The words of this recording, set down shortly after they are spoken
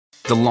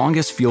The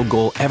longest field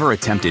goal ever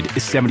attempted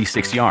is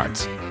 76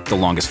 yards. The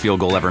longest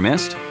field goal ever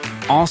missed?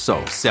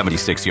 Also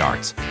 76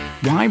 yards.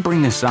 Why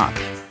bring this up?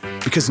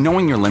 Because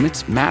knowing your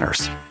limits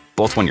matters,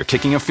 both when you're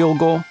kicking a field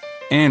goal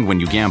and when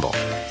you gamble.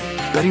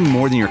 Betting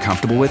more than you're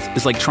comfortable with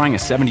is like trying a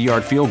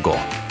 70-yard field goal.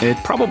 It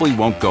probably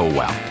won't go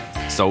well.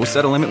 So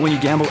set a limit when you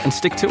gamble and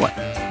stick to it.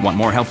 Want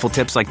more helpful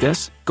tips like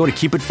this? Go to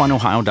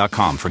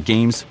keepitfunohio.com for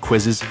games,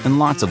 quizzes, and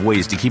lots of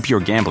ways to keep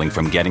your gambling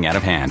from getting out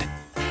of hand.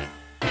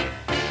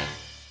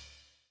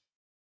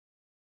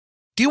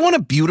 Do you want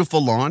a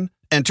beautiful lawn?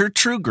 Enter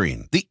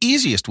TruGreen, the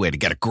easiest way to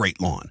get a great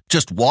lawn.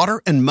 Just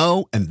water and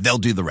mow, and they'll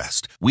do the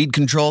rest. Weed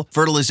control,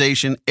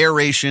 fertilization,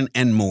 aeration,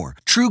 and more.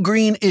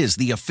 TruGreen is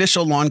the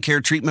official lawn care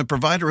treatment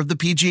provider of the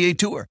PGA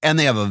Tour, and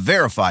they have a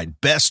verified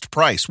best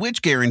price,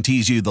 which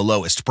guarantees you the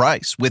lowest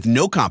price with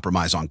no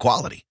compromise on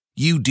quality.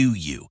 You do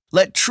you.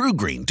 Let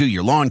TruGreen do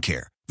your lawn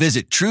care.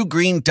 Visit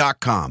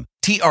TruGreen.com,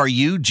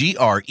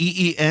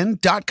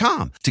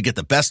 TruGreen.com, to get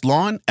the best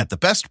lawn at the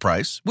best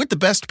price with the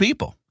best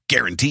people.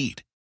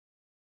 Guaranteed.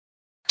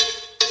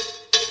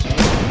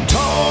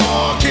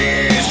 Talk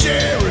is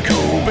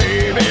Jericho,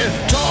 baby.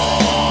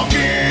 Talk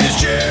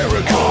is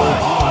Jericho.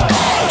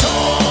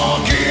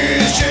 Talk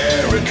is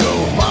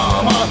Jericho,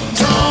 mama.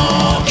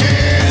 Talk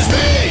is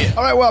me.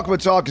 All right, welcome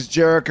to Talk is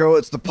Jericho.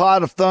 It's the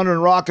pod of thunder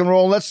and rock and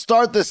roll. Let's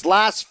start this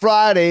last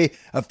Friday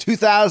of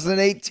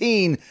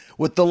 2018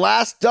 with the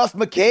last Duff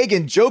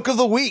McKagan joke of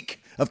the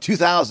week of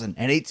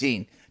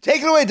 2018.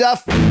 Take it away,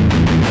 Duff.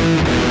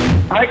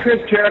 Hi, Chris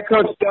Jericho.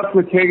 It's Duff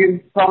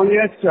McKagan calling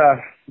you. It's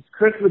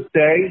Christmas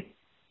Day.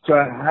 So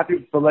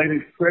happy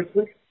belated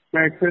Christmas.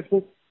 Merry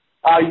Christmas.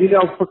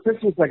 For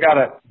Christmas I got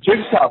a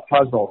jigsaw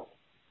puzzle.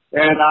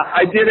 And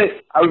I did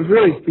it. I was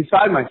really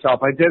beside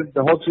myself. I did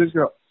the whole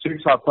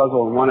jigsaw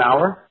puzzle in 1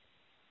 hour.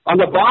 On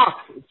the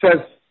box, it says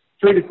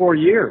 3 to 4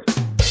 years.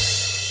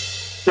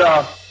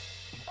 So,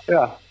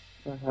 yeah.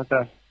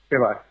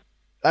 Goodbye.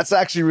 That's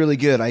actually really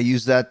good. I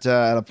used that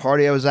at a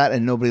party I was at,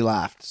 and nobody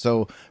laughed.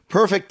 So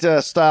perfect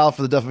style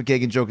for the Duff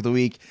McKagan joke of the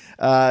week.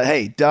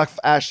 Hey, Duff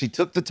actually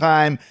took the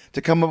time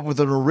to come up with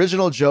an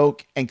original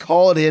joke and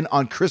call it in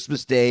on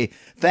Christmas Day.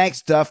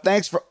 Thanks, Duff.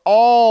 Thanks for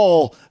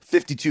all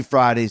 52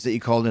 Fridays that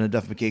you called in a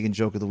Duff McKagan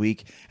joke of the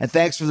week. And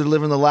thanks for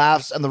delivering the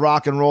laughs and the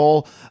rock and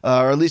roll,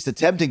 or at least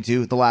attempting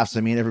to, the laughs,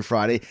 every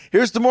Friday.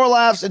 Here's to more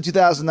laughs in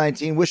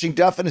 2019. Wishing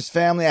Duff and his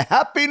family a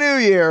Happy New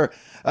Year.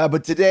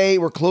 But today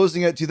we're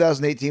closing out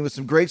 2018 with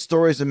some great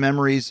stories and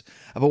memories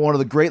about one of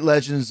the great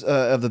legends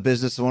of the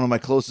business and one of my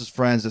closest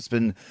friends that's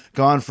been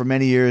gone for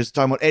many years.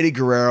 Talking about Eddie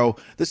Guerrero.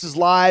 This is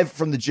live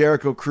from the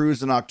Jericho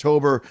Cruise in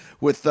October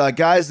with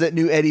guys that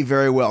knew Eddie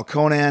very well.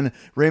 Konnan,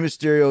 Rey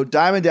Mysterio,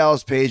 Diamond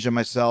Dallas Page, and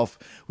myself.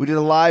 We did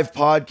a live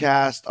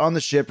podcast on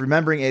the ship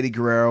remembering Eddie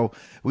Guerrero.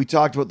 We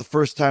talked about the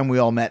first time we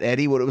all met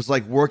Eddie, what it was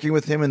like working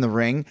with him in the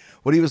ring,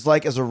 what he was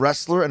like as a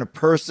wrestler and a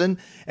person,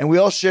 and we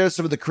all shared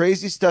some of the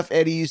crazy stuff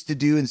Eddie used to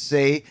do and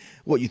say.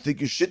 What, you think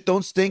your shit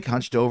don't stink?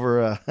 Hunched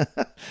over.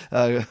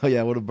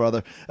 Yeah, what a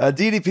brother.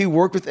 DDP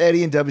worked with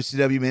Eddie in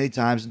WCW many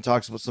times and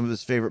talks about some of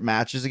his favorite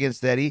matches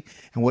against Eddie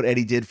and what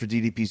Eddie did for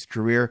DDP's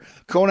career.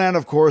 Konnan,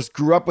 of course,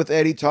 grew up with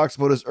Eddie, talks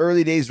about his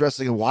early days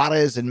wrestling in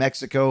Juarez in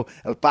Mexico,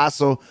 El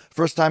Paso.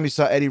 First time he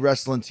saw Eddie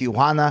wrestle in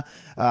Tijuana.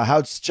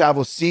 How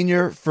Chavo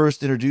Sr.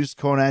 first introduced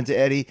Konnan to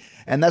Eddie.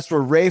 And that's where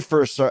Ray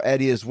first saw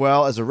Eddie as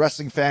well, as a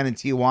wrestling fan in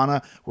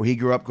Tijuana, where he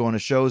grew up going to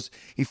shows.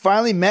 He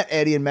finally met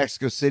Eddie in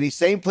Mexico City,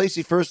 same place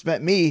he first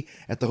met me,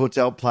 at the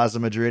Hotel Plaza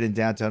Madrid in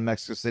downtown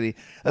Mexico City.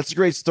 That's a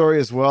great story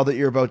as well that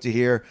you're about to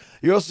hear.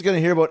 You're also going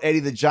to hear about Eddie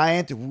the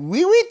Giant,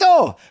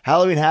 Huevito,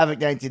 Halloween Havoc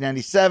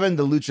 1997,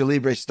 the Lucha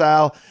Libre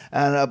style,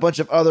 and a bunch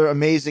of other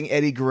amazing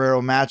Eddie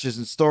Guerrero matches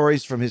and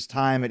stories from his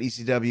time at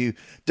ECW,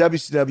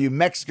 WCW,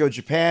 Mexico,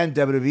 Japan,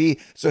 WWE.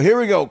 So here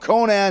we go.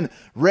 Konnan,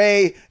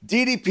 Ray,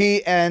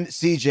 DDP, and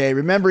CJ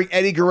remembering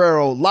Eddie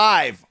Guerrero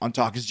live on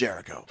Talk is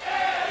Jericho.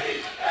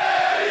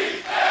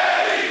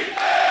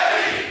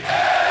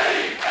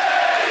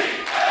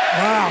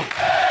 Wow.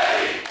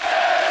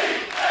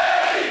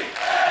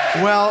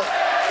 Well,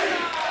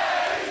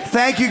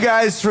 thank you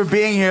guys for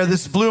being here.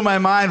 This blew my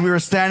mind. We were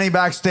standing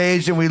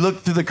backstage and we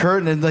looked through the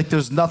curtain and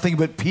there's nothing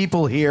but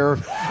people here.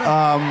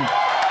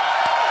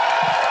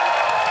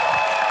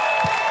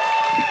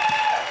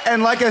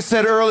 And like I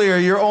said earlier,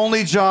 your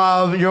only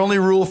job, your only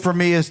rule for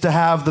me is to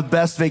have the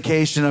best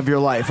vacation of your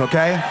life,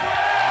 okay?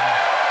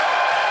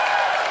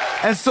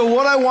 And so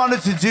what I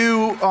wanted to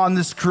do on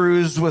this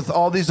cruise with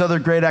all these other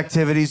great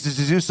activities is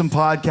to do some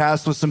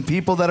podcasts with some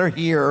people that are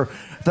here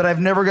that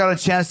I've never got a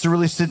chance to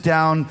really sit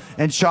down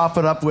and chop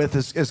it up with,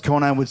 as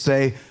Konnan would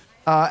say,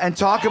 and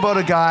talk about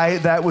a guy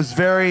that was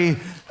very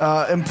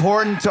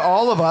important to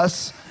all of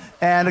us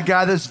and a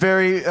guy that's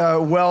very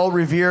well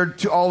revered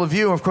to all of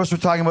you. Of course, we're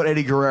talking about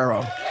Eddie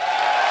Guerrero.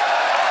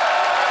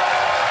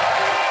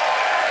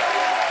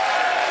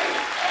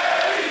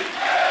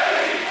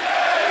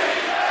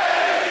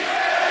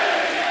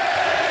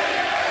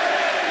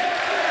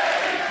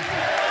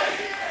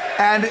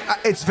 And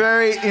it's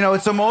very,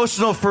 it's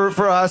emotional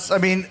for us. I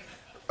mean,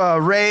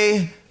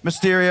 Rey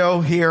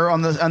Mysterio here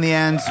on the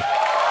end.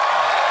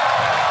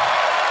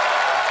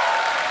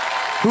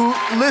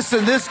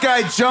 Listen, this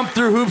guy jumped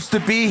through hoops to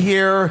be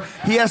here.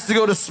 He has to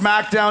go to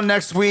SmackDown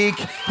next week.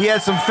 He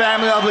had some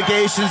family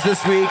obligations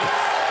this week.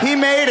 He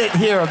made it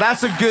here.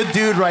 That's a good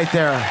dude right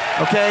there,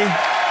 okay?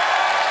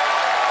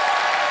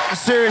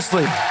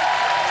 Seriously.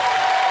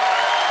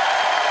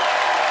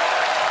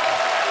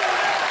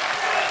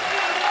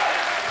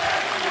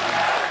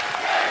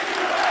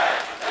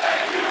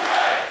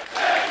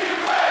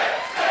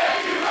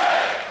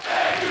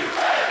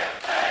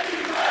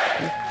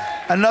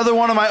 Another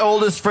one of my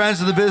oldest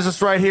friends in the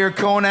business right here,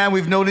 Conan.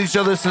 We've known each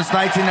other since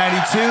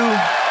 1992.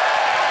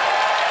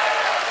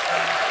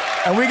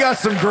 And we got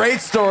some great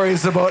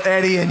stories about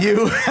Eddie and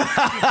you.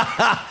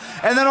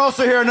 And then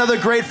also here, another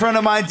great friend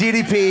of mine,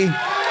 DDP,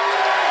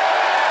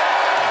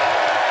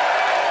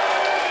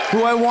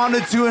 who I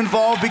wanted to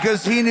involve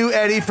because he knew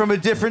Eddie from a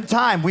different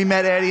time. We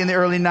met Eddie in the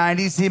early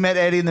 90s. He met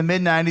Eddie in the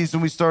mid-90s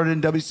when we started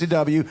in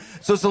WCW.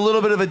 So it's a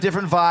little bit of a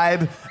different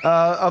vibe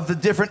of the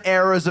different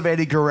eras of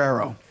Eddie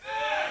Guerrero.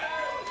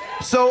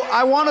 So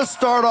I want to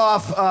start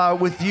off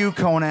with you,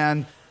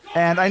 Conan.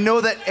 And I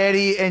know that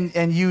Eddie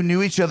and you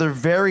knew each other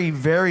very,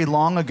 very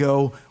long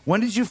ago.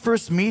 When did you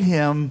first meet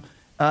him,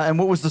 and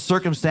what was the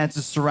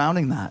circumstances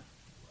surrounding that?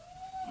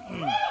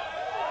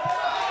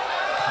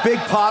 Big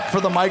pop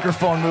for the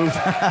microphone move.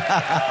 I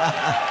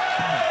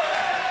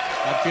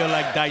feel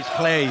like Dice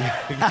Clay.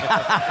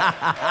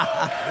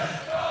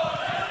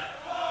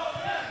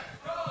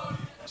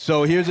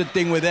 So here's the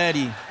thing with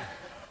Eddie.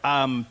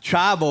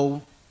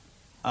 Chavo...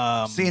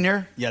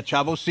 Senior? Yeah,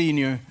 Chavo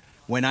Senior.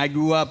 When I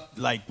grew up,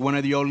 like one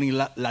of the only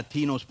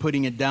Latinos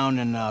putting it down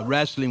in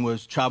wrestling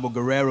was Chavo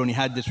Guerrero, and he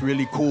had this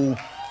really cool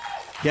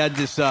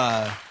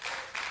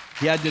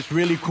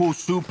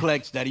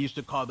suplex that he used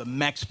to call the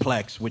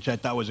Mexplex, which I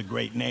thought was a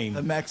great name.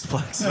 The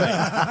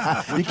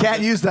Mexplex. You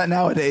can't use that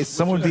nowadays.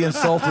 Someone would be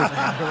insulted.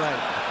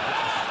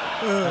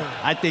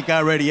 I think I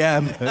already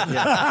am.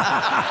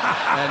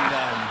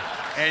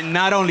 And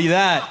not only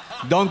that,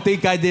 don't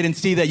think I didn't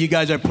see that you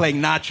guys are playing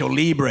Nacho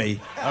Libre,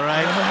 all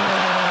right?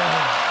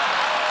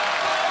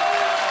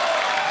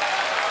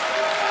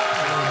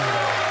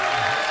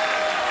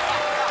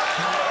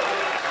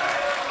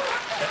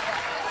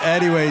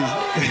 Anyways.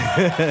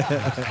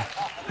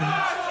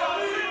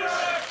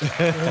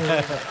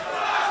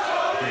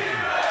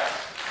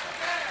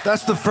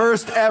 That's the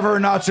first ever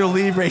Nacho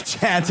Libre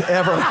chant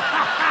ever.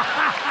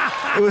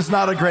 It was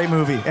not a great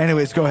movie.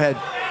 Anyways, go ahead.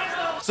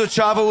 So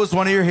Chavo was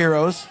one of your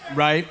heroes.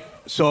 Right.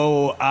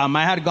 So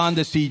I had gone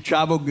to see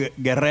Chavo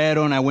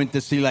Guerrero, and I went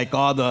to see like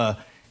all the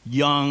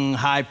young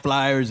high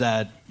flyers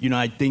that,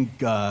 I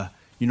think,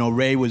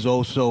 Ray was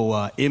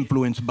also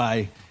influenced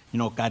by,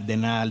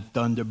 Cardenal,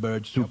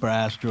 Thunderbird, Super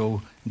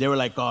Astro. They were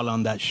like all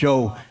on that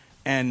show.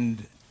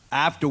 And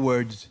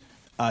afterwards,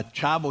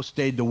 Chavo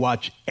stayed to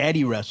watch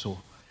Eddie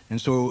wrestle.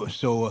 And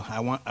so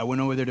I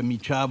went over there to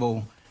meet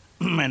Chavo,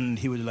 and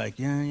he was like,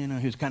 he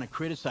was kind of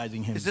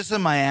criticizing him. Is this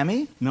in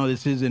Miami? No,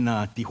 this is in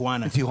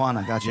Tijuana.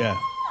 Tijuana, gotcha. Yeah.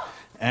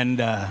 And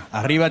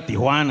arriba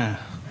Tijuana.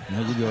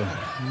 There you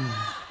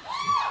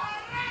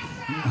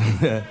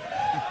go.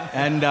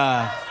 And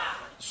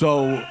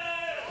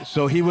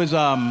so he was,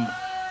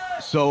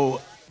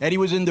 so Eddie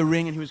was in the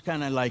ring, and he was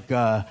kind of like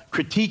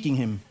critiquing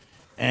him.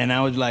 And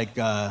I was like,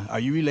 are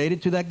you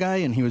related to that guy?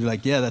 And he was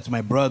like, yeah, that's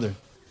my brother.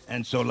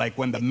 And so like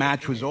when the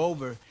match was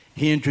over,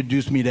 he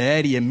introduced me to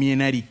Eddie, and me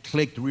and Eddie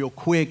clicked real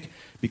quick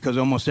because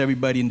almost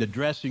everybody in the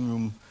dressing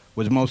room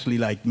was mostly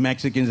like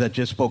Mexicans that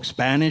just spoke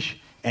Spanish.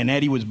 And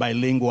Eddie was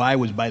bilingual, I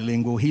was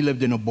bilingual. He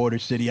lived in a border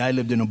city, I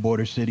lived in a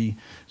border city.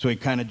 So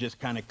it kind of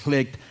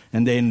clicked.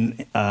 And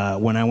then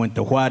when I went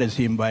to Juarez,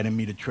 he invited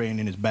me to train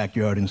in his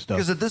backyard and stuff.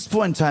 Because at this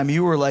point in time,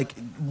 you were like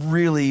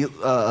really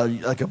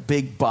like a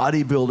big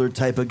bodybuilder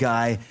type of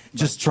guy,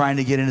 just trying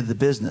to get into the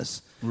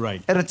business.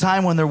 Right. At a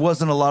time when there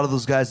wasn't a lot of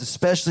those guys,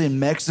 especially in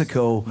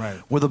Mexico, right,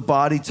 where the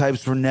body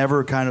types were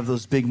never kind of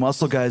those big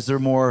muscle guys. They're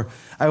more,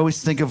 I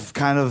always think of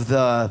kind of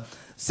the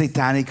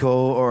Satanico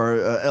or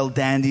El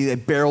Dandy,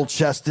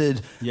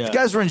 barrel-chested. Yeah. These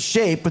guys were in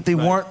shape, but they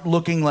weren't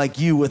looking like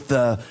you with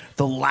the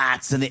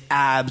lats and the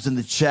abs and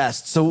the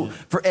chest. So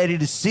for Eddie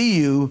to see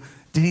you,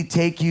 did he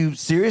take you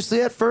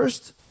seriously at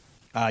first?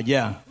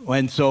 Yeah.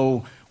 And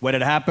so what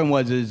had happened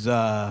was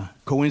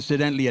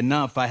coincidentally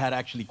enough, I had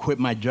actually quit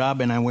my job,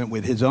 and I went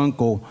with his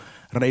uncle,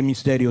 Rey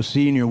Mysterio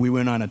Sr. We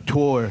went on a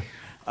tour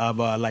of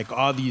like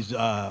all these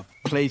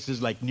places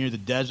like near the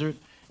desert,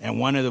 and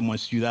one of them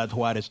was Ciudad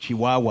Juarez,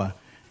 Chihuahua.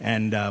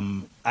 And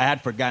I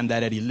had forgotten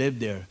that Eddie lived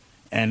there.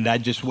 And I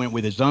just went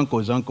with his uncle.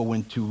 His uncle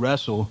went to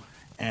wrestle.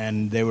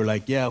 And they were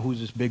like, yeah, who's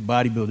this big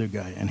bodybuilder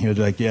guy? And he was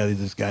like, yeah, there's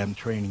this guy I'm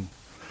training.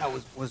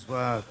 Was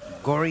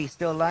Gory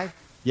still alive?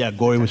 Yeah,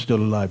 Gory was still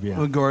alive, yeah.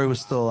 When Gory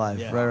was still alive,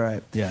 yeah.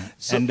 Right. Yeah.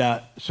 So,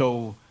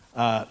 and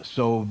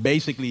so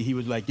basically he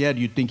was like, yeah, do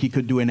you think he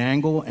could do an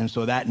angle? And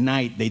so that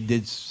night they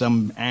did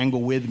some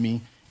angle with me,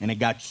 and it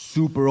got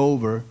super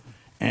over.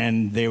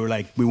 And they were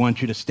like, we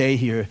want you to stay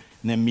here.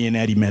 And then me and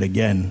Eddie met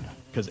again,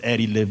 because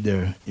Eddie lived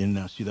there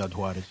in Ciudad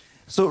Juarez.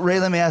 So, Ray,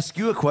 let me ask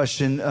you a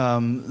question.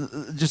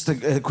 Just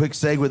a quick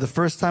segue. The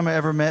first time I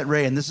ever met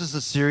Ray, and this is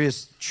a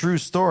serious, true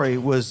story,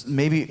 was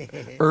maybe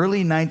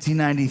early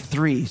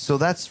 1993. So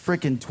that's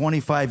freaking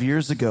 25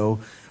 years ago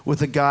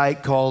with a guy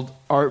called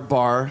Art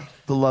Barr,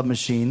 the Love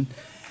Machine.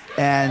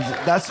 And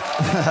that's...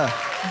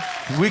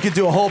 we could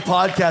do a whole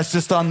podcast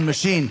just on the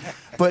machine.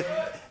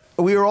 But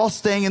we were all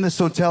staying in this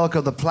hotel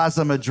called the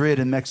Plaza Madrid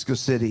in Mexico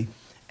City.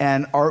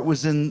 And Art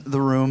was in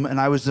the room, and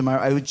I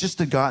had just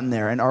had gotten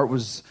there, and Art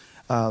was...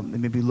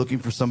 maybe looking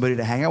for somebody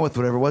to hang out with,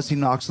 whatever it was. He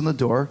knocks on the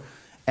door,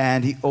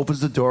 and he opens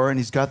the door, and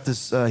he's got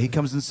this, he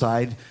comes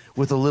inside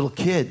with a little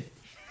kid.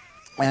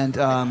 And,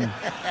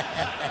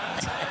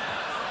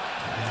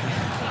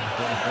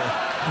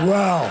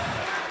 Wow.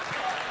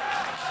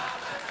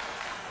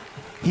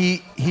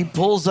 He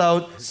pulls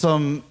out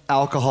some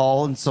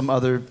alcohol and some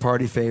other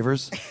party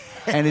favors,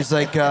 and he's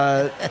like,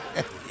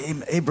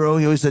 hey, bro,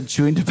 he always said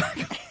chewing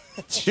tobacco.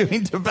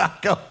 Chewing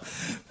tobacco.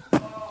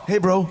 Hey,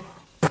 bro.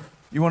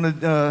 You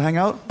want to hang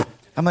out?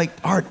 I'm like,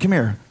 Art, come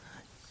here.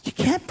 You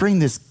can't bring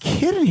this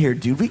kid in here,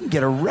 dude. We can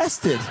get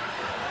arrested.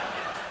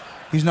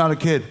 He's not a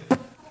kid.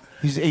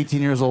 He's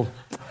 18 years old.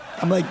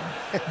 I'm like,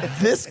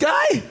 this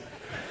guy?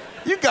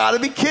 You gotta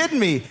be kidding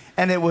me.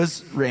 And it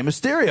was Rey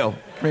Mysterio.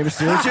 Rey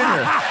Mysterio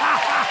Jr.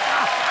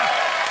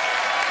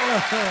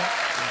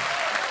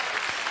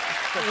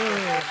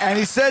 And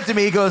he said to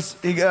me, he goes,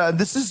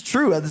 this is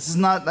true. This is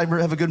not, I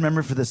have a good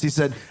memory for this. He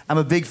said, I'm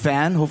a big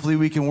fan. Hopefully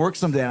we can work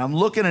someday. And I'm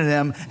looking at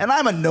him, and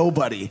I'm a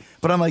nobody.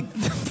 But I'm like,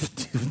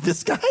 dude,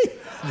 this guy?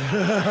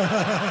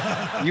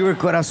 You were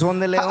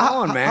Corazón de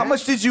León, man. How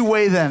much did you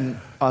weigh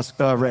then,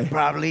 Ray?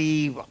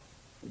 Probably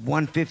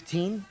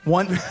 115.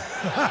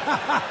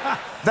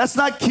 That's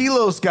not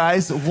kilos,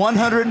 guys.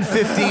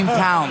 115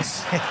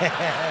 pounds.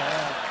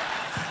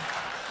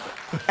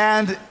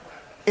 And...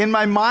 in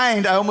my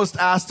mind, I almost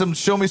asked him,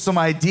 show me some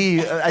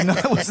ID. I know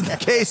that wasn't the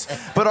case.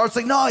 But Art's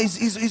like, no,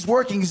 he's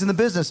working. He's in the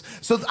business.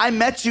 So I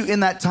met you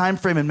in that time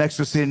frame in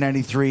Mexico City in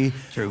 93.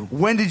 True.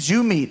 When did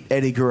you meet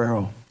Eddie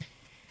Guerrero?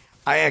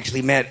 I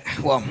actually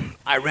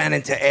I ran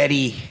into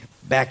Eddie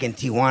back in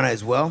Tijuana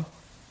as well,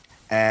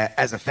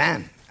 as a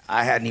fan.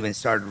 I hadn't even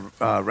started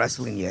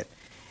wrestling yet.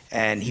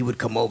 And he would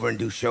come over and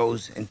do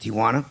shows in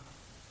Tijuana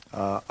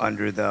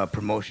under the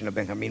promotion of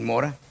Benjamin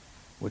Mora,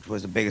 which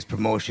was the biggest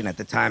promotion at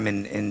the time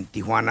in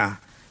Tijuana,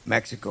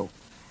 Mexico.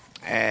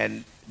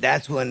 And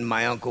that's when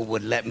my uncle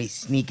would let me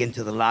sneak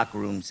into the locker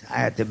rooms. I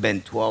had to have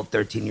been 12,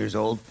 13 years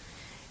old,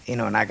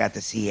 and I got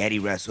to see Eddie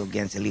wrestle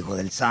against El Hijo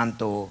del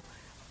Santo,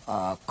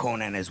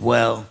 Conan as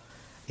well.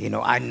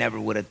 I never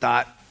would have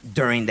thought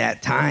during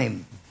that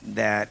time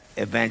that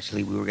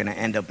eventually we were gonna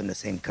end up in the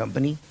same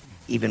company,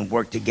 even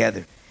work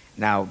together.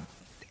 Now,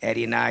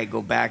 Eddie and I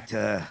go back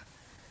to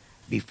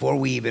before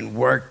we even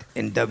worked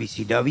in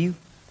WCW.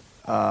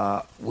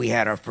 We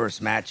had our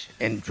first match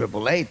in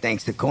AAA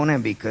thanks to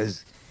Conan,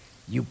 because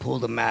you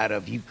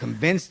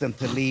convinced him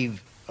to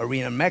leave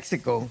Arena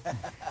Mexico,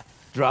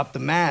 drop the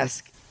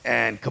mask,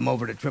 and come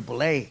over to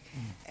AAA.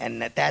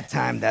 And at that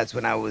time, that's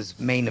when I was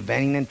main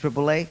eventing in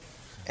AAA,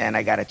 and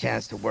I got a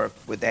chance to work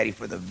with Eddie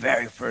for the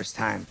very first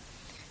time.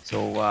 So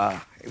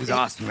it was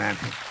awesome, man.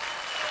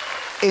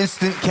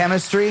 Instant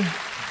chemistry?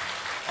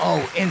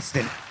 Oh,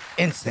 instant.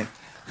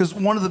 Because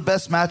one of the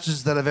best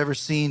matches that I've ever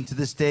seen to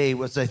this day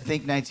was, I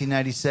think,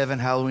 1997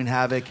 Halloween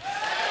Havoc.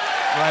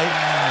 Right?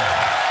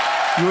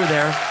 You were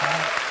there.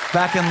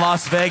 Back in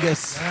Las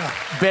Vegas.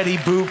 Betty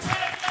Boop.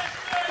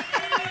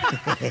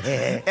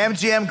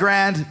 MGM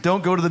Grand.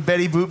 Don't go to the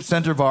Betty Boop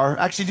Center Bar.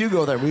 Actually, do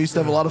go there. We used to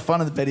have a lot of fun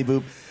at the Betty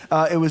Boop.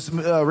 It was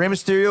Rey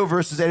Mysterio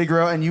versus Eddie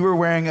Guerrero, and you were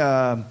wearing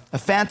a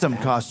Phantom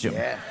costume.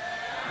 Yeah.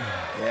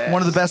 Yes.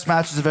 One of the best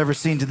matches I've ever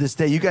seen to this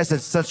day. You guys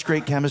had such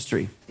great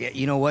chemistry. Yeah,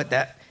 you know what?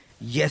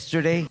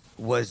 Yesterday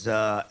was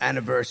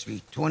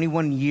anniversary,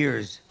 21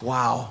 years.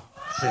 Wow.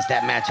 Since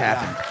that match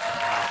happened.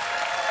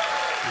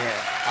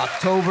 Yeah.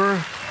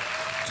 October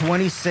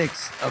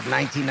 26th of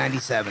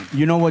 1997.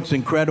 You know what's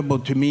incredible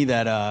to me,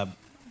 that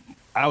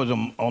I was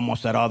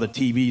almost at all the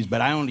TVs,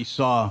 but I only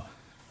saw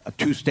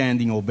 2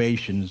 standing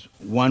ovations.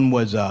 One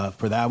was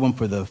for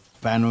the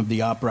Phantom of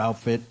the Opera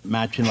outfit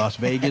match in Las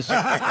Vegas.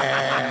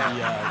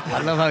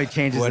 I love how he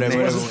changes Whatever. the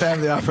name. It was Phantom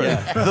of the Opera.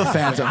 Yeah. The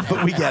Phantom,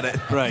 but we get it.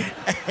 Right.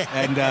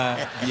 And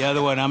the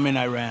other one, I'm in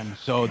Iran.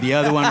 So the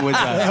other one was...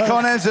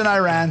 Conan's in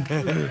Iran.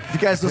 If you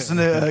guys listen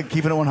to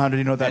Keeping It 100,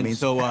 you know what that means.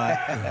 So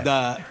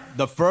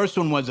the first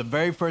one was the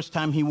very first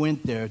time he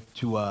went there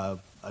to a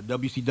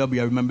WCW.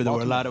 I remember there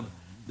were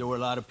a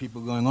lot of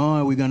people going,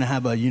 oh, we're going to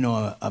have a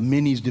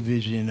minis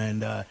division,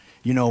 and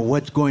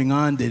what's going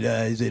on?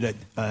 Is it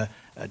a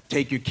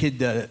take your kid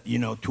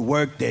to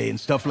work day and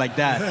stuff like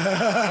that?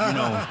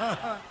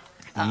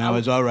 And I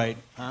was all right.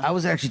 Huh? I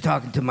was actually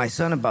talking to my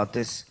son about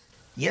this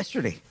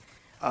yesterday,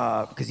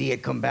 because he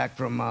had come back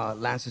from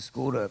Lance's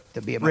school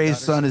to be at my Ray's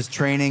daughter's. son is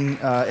training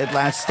at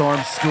Lance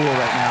Storm's school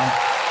right now.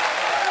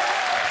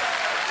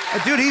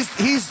 Dude,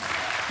 he's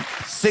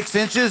 6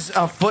 inches,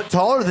 a foot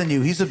taller than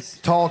you. He's a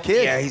tall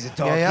kid. Yeah, he's a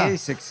tall kid.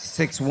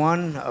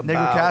 6'1".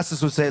 Negro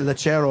Casas would say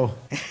lechero.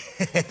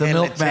 The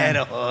milkman.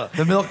 Lechero.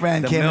 The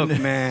milkman came in.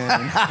 Milkman.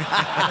 That's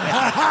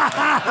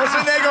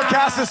what Negro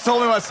Casas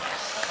told me once.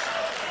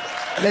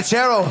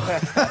 Lechero.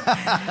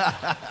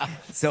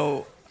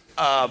 So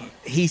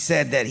he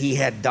said that he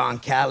had Don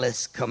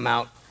Callis come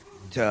out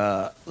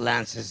to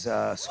Lance's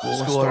school,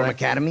 Storm right?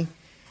 Academy,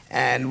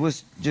 and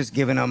was just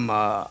giving him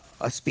a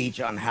speech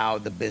on how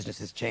the business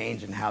has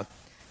changed and how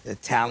the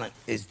talent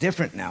is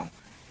different now.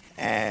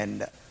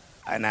 And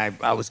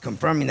I was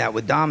confirming that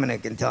with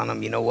Dominic and telling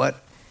him, you know what?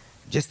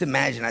 Just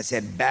imagine, I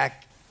said,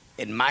 back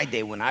in my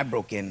day when I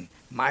broke in,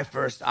 my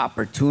first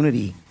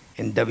opportunity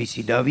in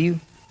WCW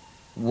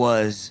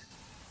was,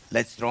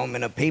 let's throw him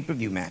in a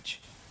pay-per-view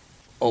match.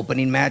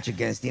 Opening match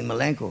against Dean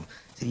Malenko. I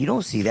said, you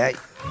don't see that.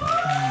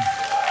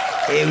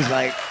 It was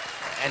like,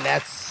 and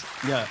that's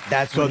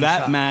So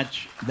that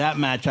match,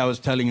 I was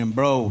telling him,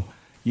 bro,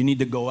 you need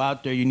to go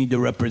out there. You need to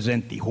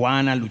represent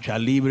Tijuana,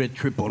 Lucha Libre,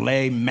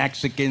 AAA,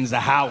 Mexicans, the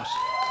house.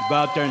 Go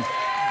out there,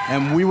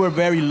 and we were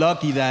very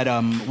lucky that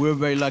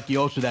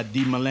also that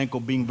Dean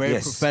Malenko being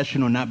very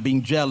professional, not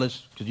being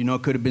jealous, because it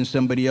could have been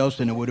somebody else,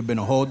 and it would have been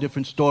a whole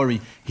different story.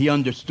 He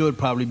understood,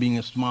 probably being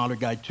a smaller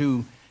guy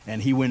too,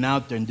 and he went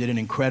out there and did an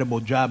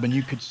incredible job, and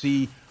you could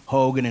see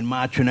Hogan and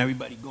Macho and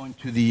everybody going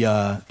to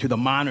the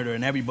monitor,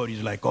 and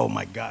everybody's like, oh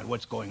my God,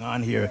 what's going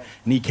on here?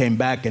 And he came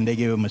back and they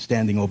gave him a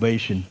standing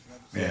ovation.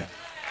 Yeah.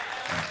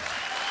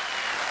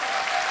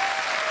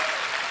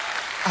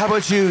 How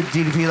about you,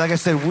 DDP? Like I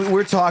said,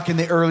 we're talking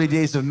the early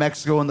days of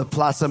Mexico in the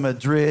Plaza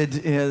Madrid,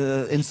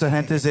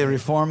 Insurgentes de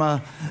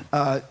Reforma.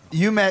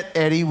 You met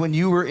Eddie when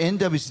you were in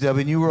WCW,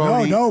 and you were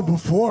already... No,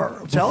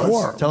 before.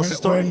 Tell us the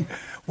story.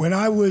 When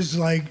I was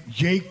like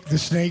Jake the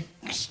Snake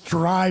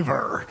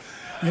Striver,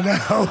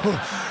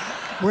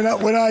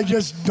 when I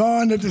just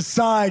dawned at the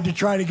side to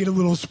try to get a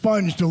little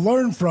sponge to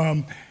learn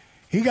from,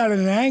 he got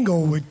an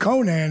angle with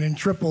Conan in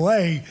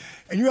AAA,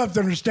 and you have to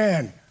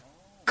understand,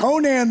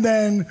 Conan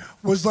then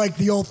was like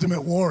the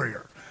Ultimate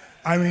Warrior.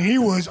 I mean, he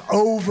was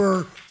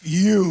over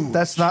you.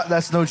 That's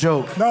no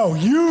joke. No,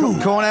 you.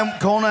 Conan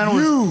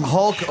was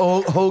Hulk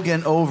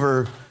Hogan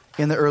over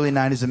in the early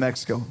 90s in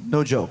Mexico.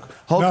 No joke.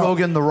 Hulk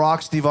Hogan, The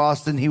Rock, Steve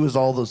Austin, he was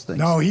all those things.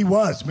 No, he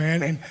was,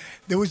 man. And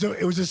it was a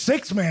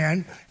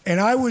 6-man, and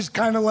I was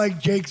kind of like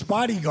Jake's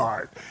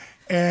bodyguard.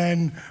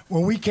 And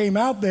when we came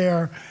out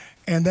there,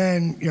 and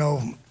then,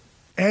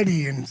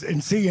 Eddie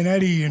and seeing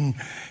Eddie, and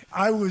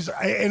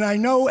I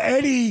know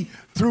Eddie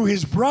through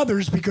his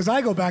brothers, because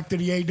I go back to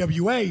the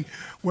AWA,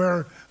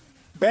 where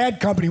Bad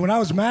Company, when I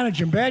was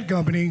managing Bad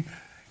Company,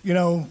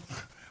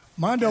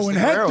 Mondo and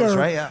Hector,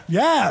 right?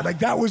 Yeah, like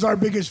that was our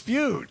biggest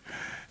feud.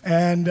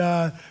 And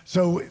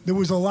so there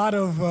was a lot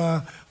of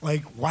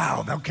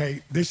wow,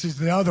 okay, this is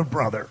the other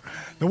brother.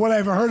 The one I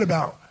ever heard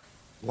about,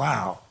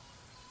 wow,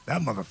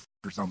 that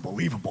motherfucker's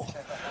unbelievable.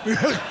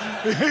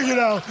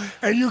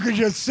 And you could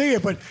just see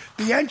it. But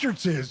the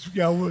entrances,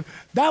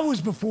 that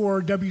was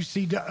before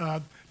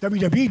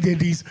WWE did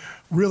these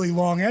really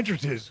long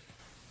entrances.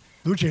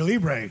 Lucha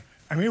Libre,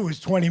 I mean, it was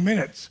 20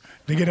 minutes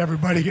to get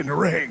everybody in the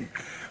ring.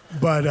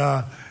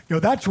 But,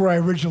 that's where I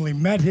originally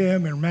met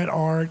him and met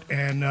Art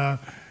and,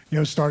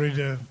 started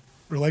a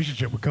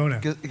relationship with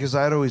Conan. Because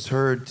I'd always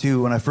heard,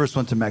 too, when I first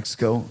went to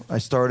Mexico, I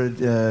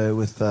started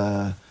with,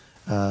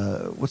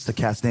 what's the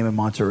cat's name in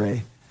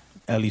Monterrey?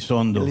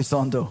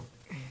 Elizondo.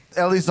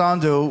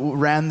 Elizondo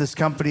ran this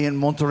company in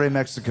Monterrey,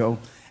 Mexico,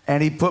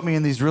 and he put me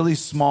in these really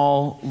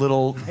small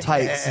little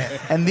tights.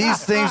 And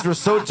these things were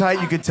so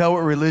tight you could tell what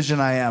religion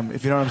I am,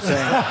 if you know what I'm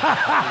saying.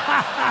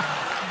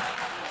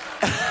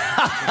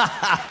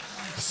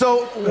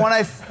 So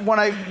when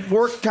I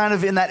worked kind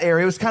of in that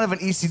area, it was kind of an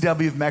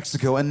ECW of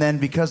Mexico, and then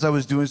because I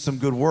was doing some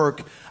good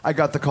work, I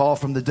got the call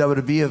from the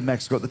WWE of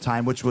Mexico at the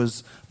time, which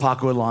was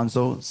Paco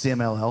Alonso,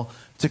 CMLL,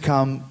 to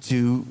come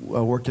to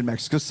work in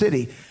Mexico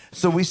City.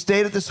 So we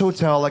stayed at this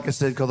hotel, like I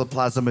said, called the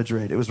Plaza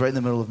Madrid. It was right in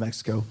the middle of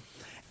Mexico.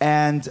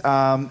 And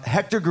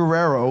Hector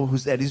Guerrero,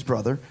 who's Eddie's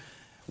brother,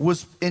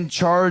 was in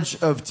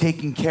charge of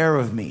taking care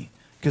of me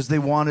because they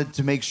wanted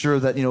to make sure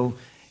that,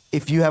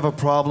 if you have a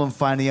problem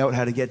finding out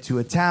how to get to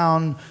a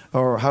town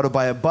or how to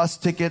buy a bus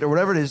ticket or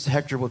whatever it is,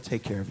 Hector will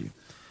take care of you.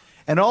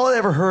 And all I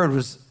ever heard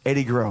was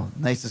Eddie Guerrero,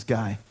 nicest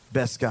guy,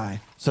 best guy,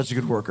 such a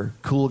good worker,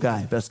 cool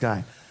guy, best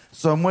guy.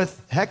 So I'm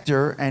with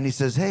Hector, and he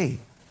says, hey,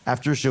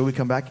 after a show we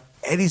come back,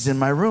 Eddie's in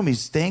my room.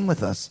 He's staying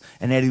with us.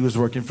 And Eddie was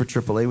working for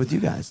AAA with you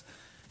guys.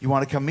 You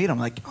want to come meet him? I'm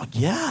like, oh,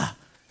 yeah.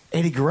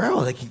 Eddie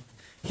Guerrero, like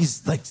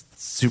he's like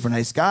super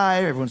nice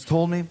guy. Everyone's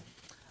told me.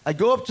 I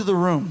go up to the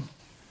room.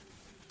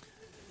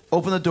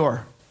 Open the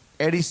door.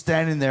 Eddie's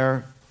standing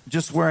there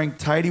just wearing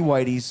tidy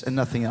whities and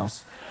nothing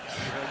else.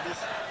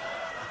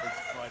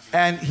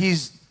 And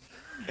he's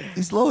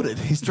loaded.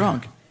 He's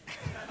drunk.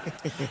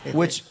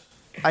 Which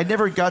I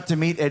never got to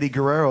meet Eddie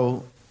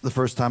Guerrero the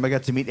first time. I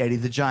got to meet Eddie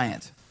the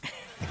Giant.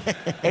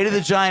 Eddie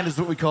the Giant is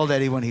what we called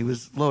Eddie when he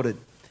was loaded.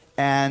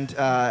 And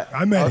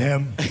I met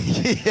him.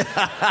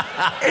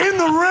 In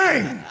the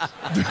ring.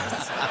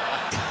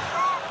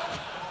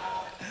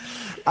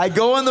 I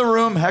go in the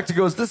room. Hector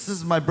goes, "This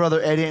is my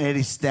brother Eddie," and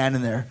Eddie's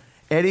standing there.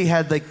 Eddie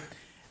had like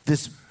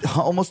this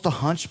almost a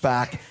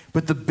hunchback,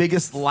 but the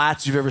biggest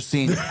lats you've ever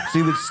seen. So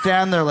he would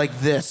stand there like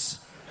this.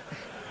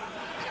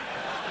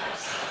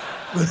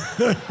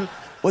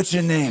 What's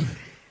your name?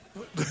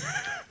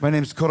 My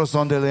name's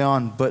Corazon de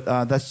Leon, but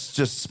that's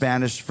just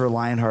Spanish for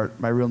Lionheart.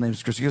 My real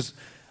name's Chris. He goes,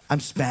 I'm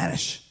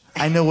Spanish.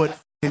 I know what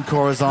f***ing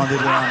Corazon de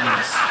Leon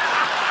means.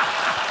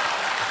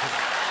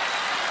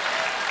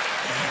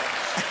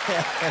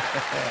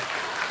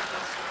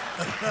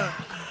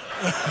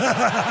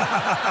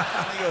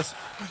 He goes,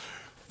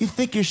 you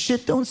think your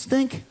shit don't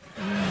stink?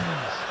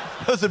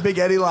 That was a big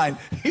Eddie line.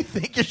 You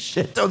think your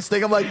shit don't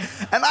stink? I'm like,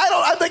 and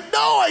I'm like,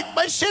 no,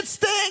 my shit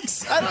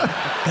stinks.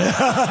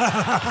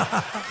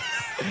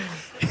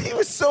 He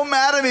was so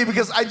mad at me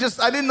because I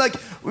didn't like,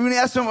 when he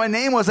asked me what my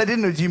name was, I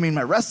didn't know, do you mean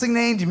my wrestling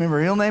name? Do you mean my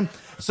real name?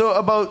 So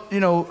about,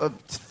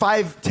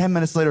 5-10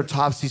 minutes later,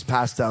 tops, he's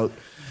passed out.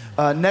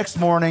 Next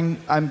morning,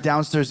 I'm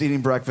downstairs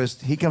eating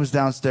breakfast. He comes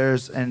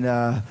downstairs and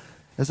I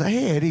was like,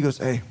 hey, Eddie. He goes,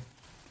 hey,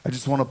 I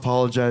just want to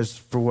apologize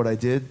for what I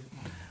did.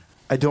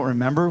 I don't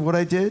remember what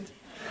I did,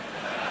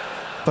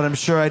 but I'm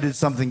sure I did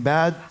something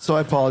bad, so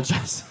I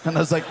apologize. And I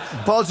was like,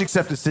 apology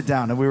accepted, sit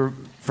down. And we were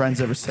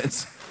friends ever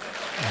since.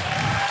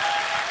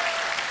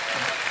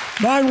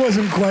 Mine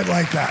wasn't quite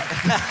like that.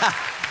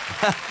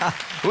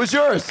 What was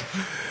yours?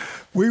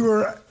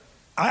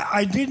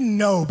 I didn't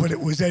know, but it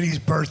was Eddie's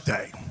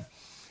birthday.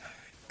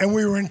 And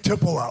we were in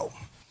Tupelo.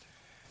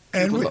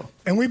 And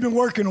we've been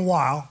working a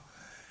while.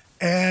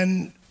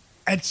 And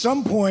at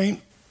some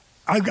point,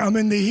 I'm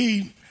in the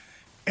heat,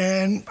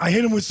 and I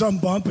hit him with some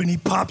bump, and he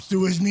pops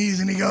to his knees,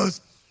 and he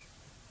goes,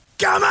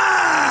 come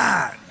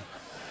on!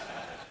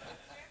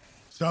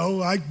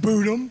 So I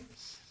boot him,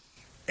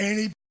 and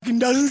he fucking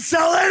doesn't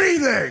sell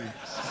anything.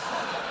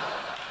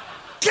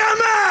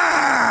 Come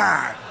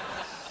on!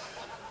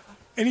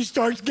 And he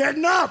starts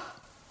getting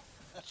up.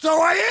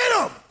 So I hit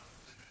him.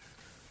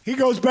 He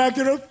goes back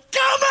to the,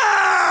 come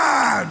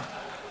on!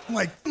 I'm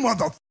like,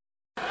 motherfucker.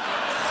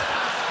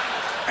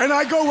 And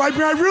I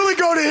really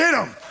go to hit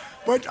him.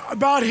 But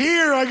about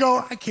here, I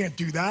go, I can't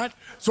do that.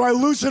 So I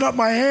loosen up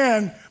my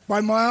hand,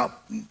 my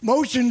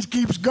motions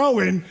keeps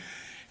going.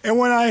 And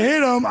when I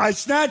hit him, I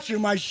snatch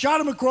him, I shot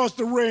him across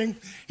the ring.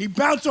 He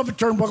bounced off a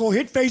turnbuckle,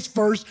 hit face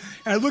first.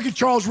 And I look at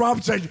Charles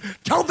Robinson and say,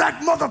 tell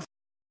that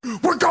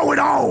motherfucker we're going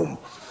home.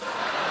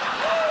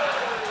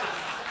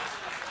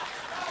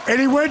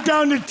 And he went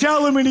down to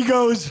tell him, and he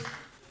goes,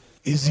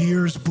 his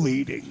ear's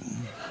bleeding.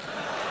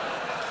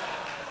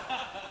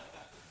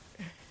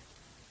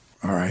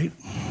 All right.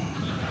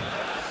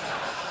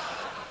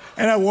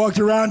 And I walked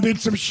around, did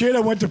some shit. I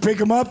went to pick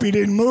him up. He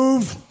didn't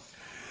move.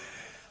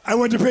 I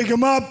went to pick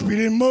him up. He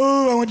didn't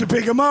move. I went to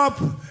pick him up.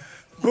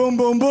 Boom,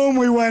 boom, boom.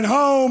 We went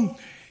home.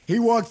 He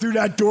walked through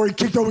that door. He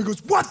kicked over. He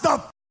goes, what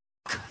the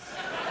f***?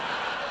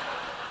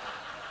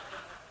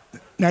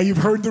 Now, you've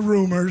heard the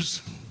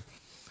rumors.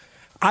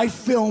 I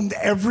filmed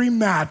every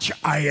match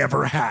I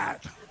ever had.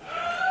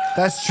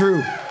 That's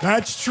true.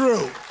 That's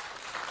true.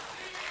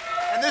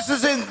 And this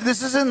is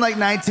in like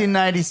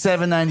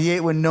 1997, 98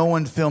 when no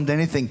one filmed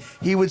anything.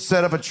 He would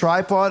set up a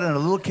tripod and a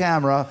little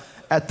camera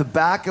at the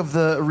back of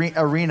the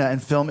arena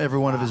and film every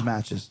one of his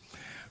matches.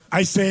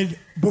 I said,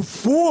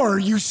 before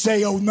you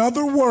say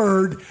another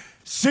word,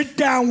 sit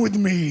down with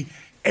me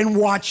and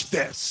watch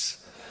this.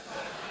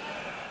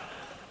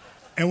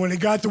 And when it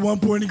got to one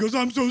point, he goes,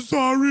 I'm so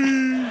sorry.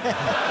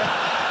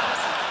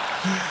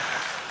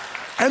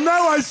 And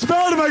now I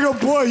smelled him, I go,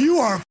 boy, you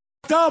are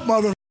f***ed up,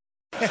 mother.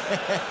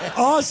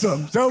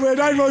 Awesome. So man,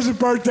 that was his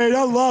birthday.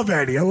 I love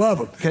Eddie. I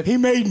love him. He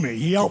made me.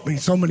 He helped me in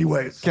so many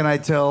ways. Can I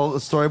tell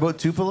a story about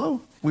Tupelo?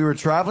 We were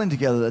traveling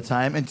together at the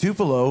time, and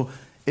Tupelo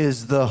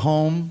is the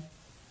home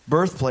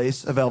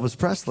birthplace of Elvis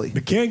Presley. The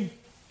king.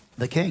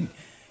 The king.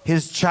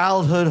 His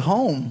childhood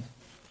home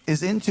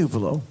is in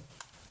Tupelo.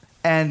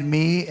 And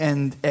me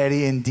and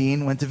Eddie and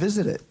Dean went to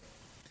visit it.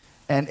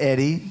 And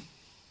Eddie,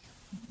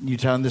 you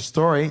telling this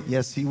story,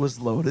 yes, he was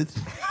loaded.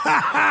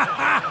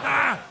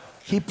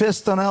 He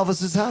pissed on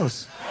Elvis's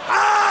house.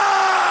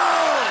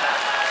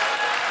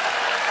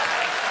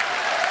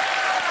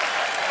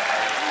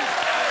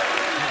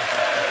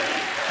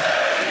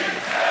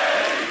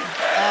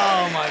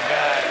 Oh, my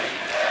God.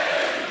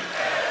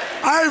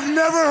 I've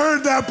never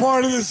heard that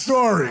part of the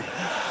story.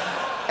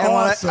 And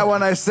Awesome.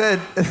 when I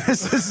said,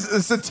 this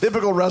is a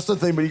typical wrestler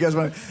thing, but you guys,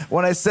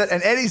 when I said,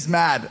 and Eddie's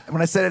mad.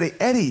 When I said,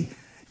 Eddie,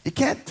 you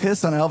can't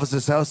piss on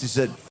Elvis's house, he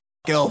said, F***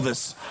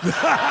 Elvis.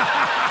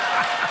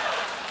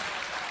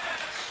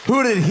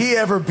 Who did he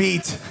ever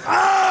beat?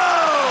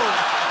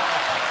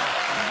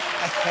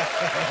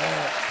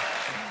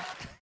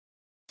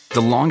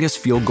 The longest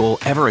field goal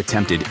ever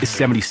attempted is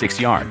 76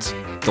 yards.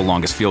 The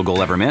longest field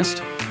goal ever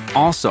missed?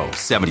 Also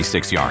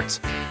 76 yards.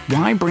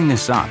 Why bring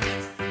this up?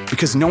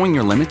 Because knowing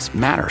your limits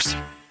matters,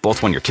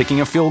 both when you're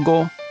kicking a field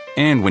goal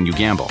and when you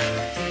gamble.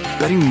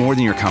 Betting more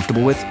than you're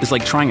comfortable with is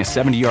like trying a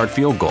 70-yard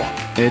field goal.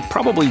 It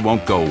probably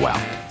won't go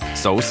well.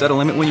 So set a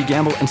limit when you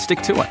gamble and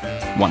stick to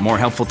it. Want more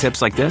helpful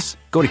tips like this?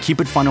 Go to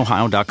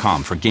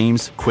keepitfunohio.com for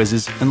games,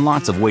 quizzes, and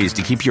lots of ways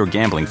to keep your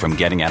gambling from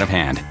getting out of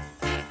hand.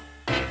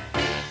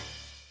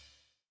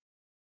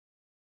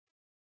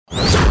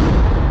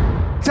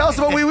 Tell us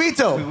about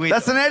Wee-Wito.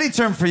 That's an Eddie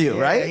term for you,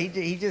 right?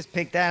 He just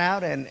picked that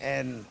out, and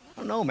I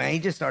don't know, man. He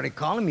just started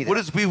calling me that. What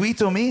does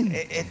Wee-Wito mean?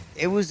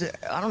 It was,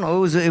 I don't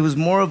know. It was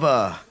more of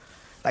a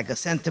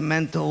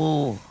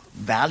sentimental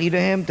value to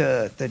him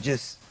to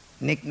just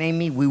nickname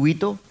me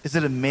Wee-Wito. Is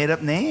it a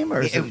made-up name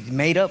or is it was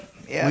made up?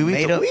 Yeah, Wee-Wito.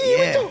 made up.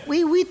 Wee-Wito.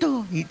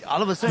 Wee-Wito.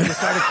 All of a sudden, he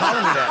started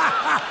calling me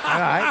that. All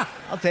right,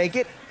 I'll take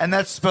it. And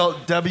that's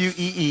spelled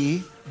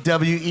W-E-E-W-E-E-T-O.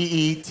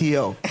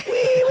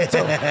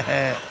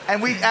 Wee-Wito.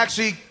 And we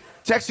actually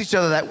text each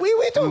other that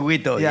Wee-Wito.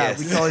 Wee-Wito, yeah, yes.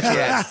 we call each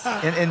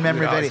other in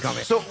memory of Eddie.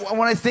 Coming. So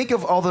when I think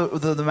of all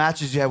the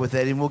matches you had with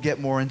Eddie, and we'll get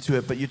more into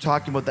it, but you're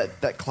talking about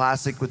that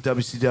classic with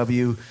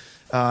WCW,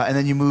 and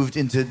then you moved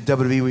into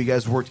WWE where you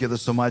guys worked together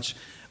so much.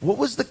 What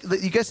was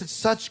you guys had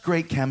such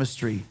great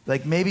chemistry,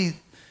 like maybe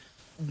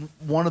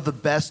one of the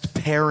best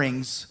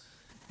pairings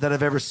that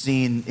I've ever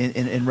seen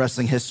in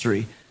wrestling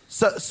history.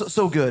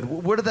 So good.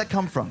 Where did that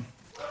come from?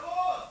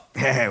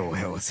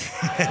 Huevos.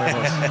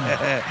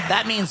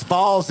 That means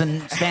balls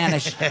in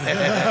Spanish.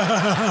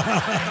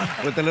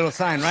 With the little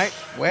sign, right?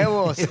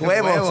 Huevos.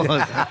 Huevos.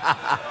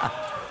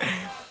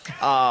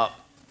 I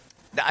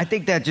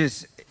think that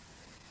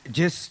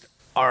just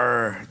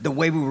the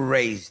way we were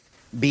raised,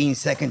 being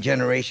second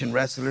generation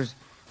wrestlers,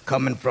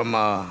 coming from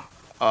a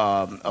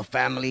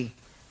family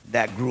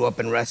that grew up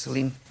in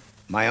wrestling.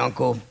 My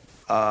uncle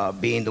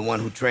being the one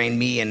who trained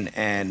me,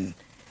 and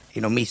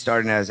me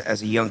starting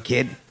as a young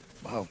kid.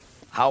 Wow.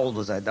 How old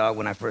was I, dog,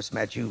 when I first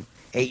met you?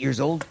 8 years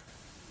old?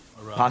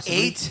 Possibly.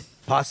 8?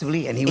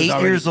 Possibly. And he was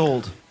 8 years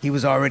old. He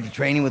was already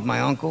training with my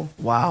uncle.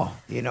 Wow.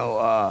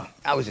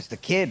 I was just a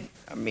kid.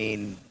 I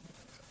mean,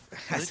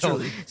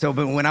 so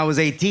but when I was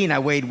 18, I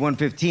weighed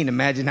 115.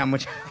 Imagine how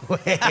much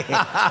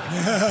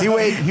I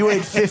weighed. He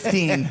weighed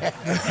 15.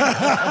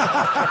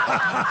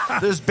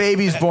 There's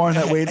babies born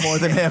that weighed more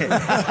than him.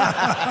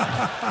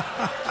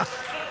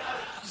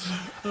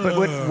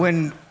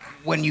 But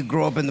when you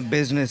grow up in the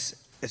business,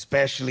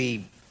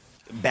 especially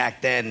back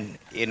then,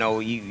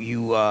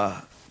 you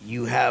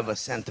have a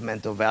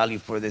sentimental value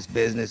for this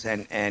business,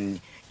 and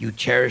you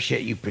cherish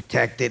it, you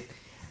protect it,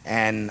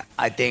 and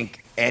I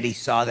think Eddie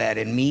saw that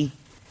in me,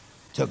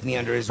 took me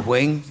under his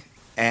wing,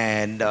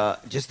 and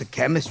just the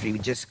chemistry, we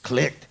just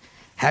clicked,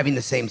 having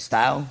the same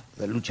style,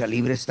 the lucha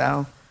libre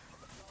style,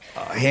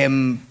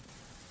 him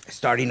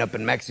starting up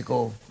in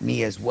Mexico,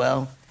 me as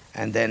well,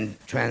 and then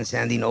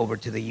transcending over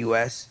to the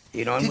U.S.,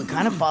 and we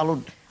kind of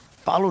followed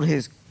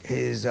his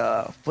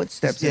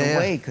footsteps in a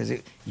way, because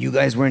you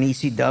guys were in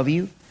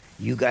ECW,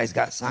 you guys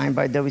got signed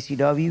by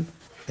WCW,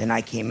 then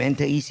I came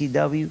into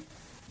ECW,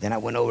 then I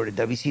went over to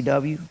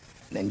WCW,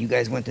 then you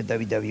guys went to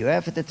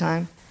WWF at the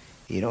time,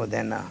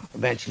 then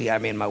eventually I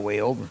made my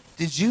way over.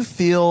 Did you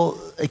feel,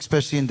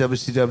 especially in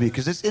WCW,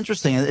 because it's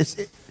interesting,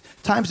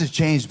 times have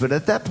changed, but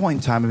at that point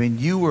in time, I mean,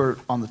 you were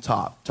on the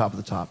top of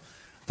the top.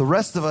 The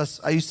rest of us,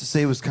 I used to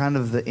say, was kind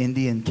of the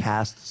Indian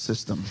caste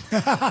system.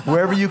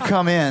 Wherever you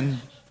come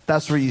in,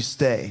 that's where you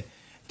stay.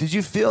 Did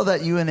you feel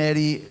that you and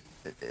Eddie,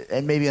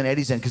 and maybe on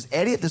Eddie's end, because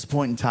Eddie at this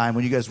point in time,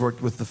 when you guys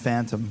worked with the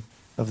Phantom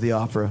of the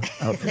Opera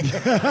outfit,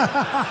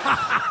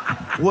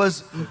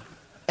 was,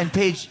 and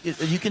Paige,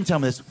 you can tell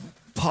me this,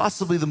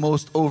 possibly the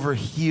most over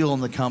heel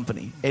in the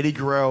company. Eddie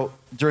Guerrero,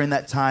 during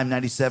that time,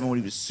 97, when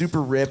he was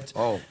super ripped,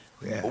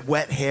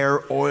 wet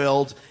hair,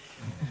 oiled,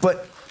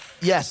 but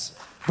yes,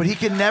 but he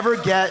could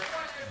never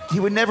he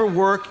would never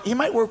work. He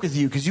might work with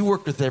you because you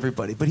worked with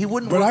everybody, but he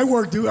wouldn't. But I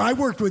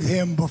worked with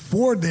him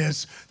before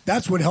this.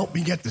 That's what helped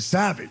me get the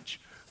Savage.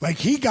 Like,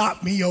 he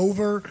got me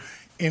over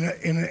in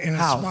a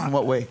How? spot. In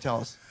what way? Tell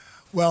us.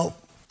 Well,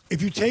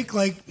 if you take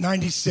like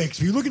 96,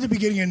 if you look at the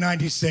beginning of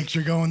 96,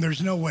 you're going,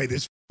 there's no way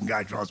this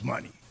guy draws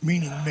money,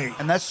 meaning me.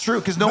 And that's true,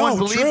 because no one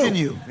believed in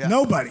you. Yeah.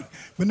 Nobody.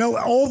 But no,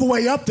 all the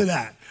way up to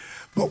that.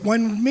 But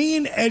when me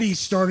and Eddie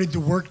started to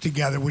work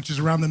together, which is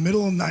around the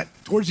middle of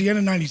towards the end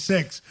of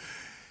 96,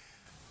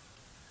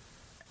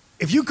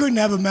 if you couldn't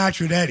have a match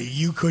with Eddie,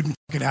 you couldn't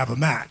fucking have a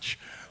match.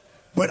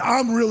 But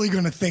I'm really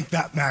going to think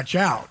that match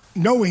out,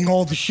 knowing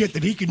all the shit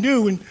that he can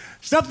do and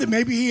stuff that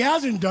maybe he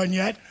hasn't done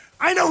yet.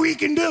 I know he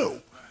can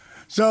do.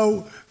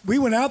 So we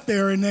went out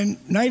there, and then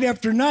night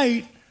after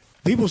night,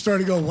 people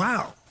started to go,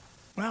 wow,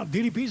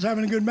 DDP's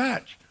having a good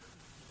match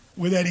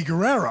with Eddie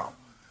Guerrero.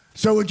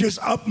 So it just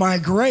upped my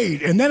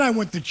grade. And then I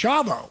went to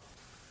Chavo,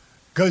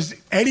 because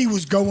Eddie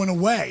was going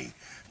away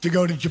to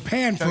go to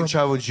Japan for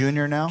Chavo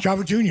Jr. now?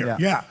 Chavo Jr.,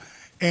 yeah.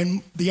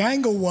 And the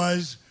angle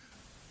was,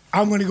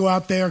 I'm going to go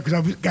out there,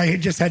 because I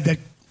had just had that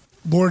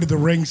Lord of the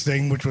Rings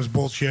thing, which was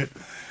bullshit.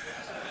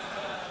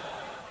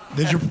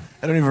 I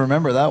don't even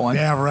remember that one.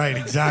 Yeah, right,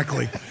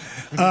 exactly.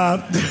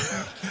 But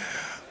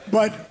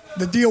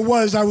the deal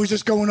was, I was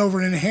just going over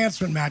in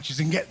enhancement matches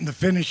and getting the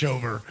finish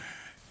over.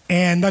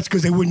 And that's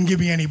because they wouldn't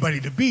give me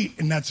anybody to beat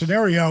in that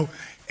scenario.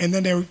 And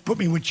then they put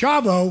me with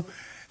Chavo.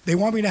 They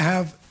want me to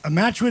have a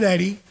match with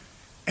Eddie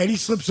Eddie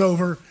slips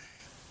over,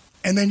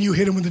 and then you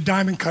hit him with a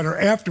diamond cutter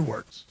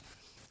afterwards.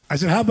 I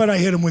said, how about I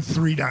hit him with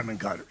 3 diamond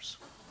cutters?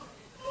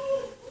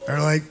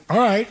 They're like, all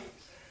right.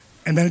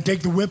 And then I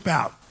take the whip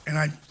out, and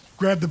I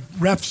grab the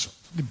ref's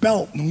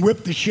belt and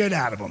whip the shit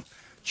out of him.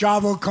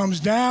 Chavo comes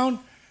down,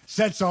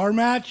 sets our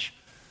match.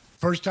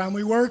 First time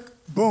we work,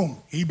 boom,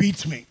 he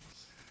beats me.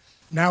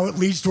 Now it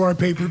leads to our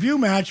pay-per-view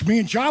match. Me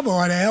and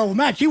Chavo had a hell of a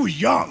match. He was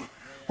young.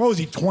 What was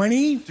he,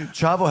 20? Dude,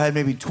 Chavo had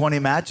maybe 20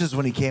 matches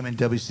when he came in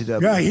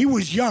WCW. Yeah, he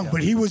was young,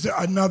 but he was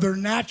another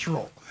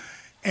natural.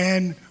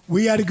 And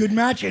we had a good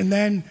match, and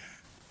then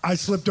I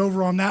slipped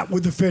over on that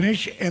with the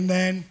finish, and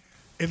then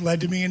it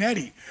led to me and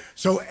Eddie.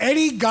 So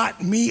Eddie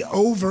got me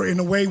over in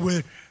a way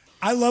where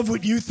I love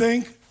what you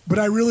think, but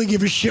I really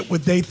give a shit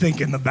what they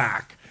think in the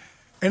back.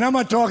 And I'm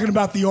not talking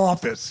about The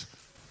Office.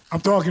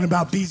 I'm talking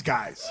about these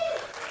guys.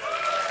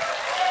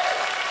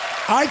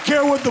 I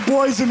care what the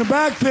boys in the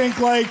back think,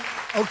 like,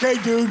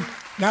 okay, dude,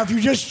 now if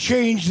you just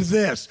changed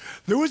this.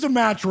 There was a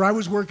match where I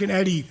was working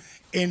Eddie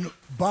in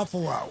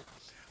Buffalo.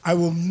 I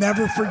will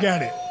never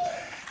forget it.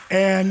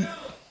 And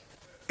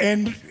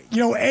you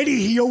know,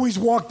 Eddie, he always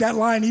walked that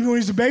line, even when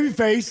he's a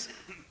babyface,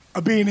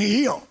 of being a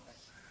heel.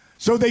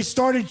 So they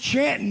started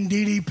chanting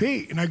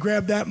DDP, and I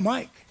grabbed that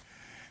mic.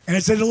 And I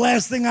said, the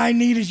last thing I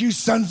need is you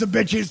sons of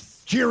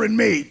bitches cheering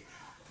me.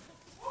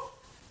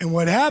 And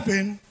what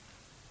happened,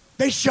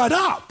 they shut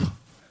up.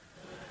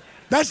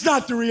 That's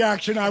not the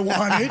reaction I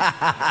wanted.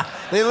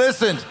 They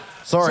listened.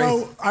 Sorry.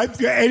 So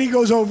Eddie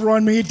goes over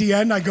on me at the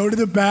end. I go to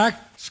the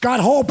back. Scott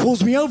Hall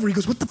pulls me over. He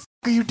goes, what the f***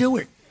 are you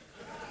doing?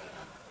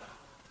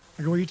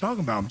 I go, what are you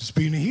talking about? I'm just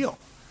being a heel.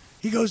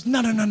 He goes,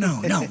 no.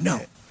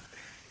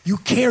 You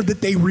care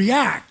that they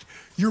react.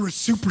 You're a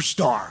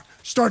superstar.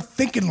 Start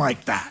thinking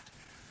like that.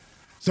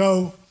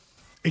 So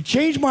it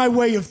changed my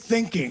way of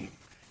thinking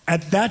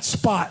at that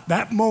spot,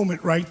 that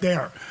moment right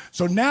there.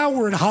 So now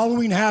we're at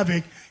Halloween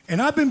Havoc,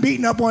 and I've been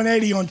beating up on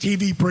Eddie on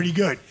TV pretty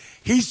good.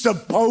 He's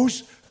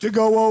supposed to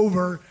go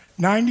over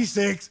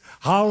 96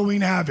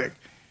 Halloween Havoc.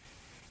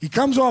 He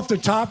comes off the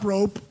top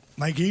rope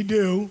like he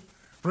do,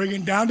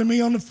 bringing down to me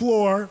on the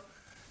floor,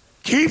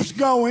 keeps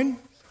going.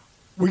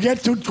 We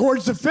get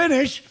towards the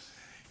finish,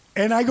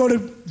 and I go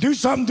to do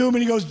something to him,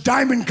 and he goes,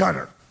 diamond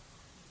cutter.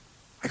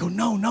 I go,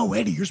 no,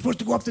 Eddie, you're supposed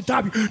to go off the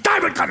top.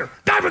 Diamond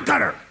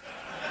cutter.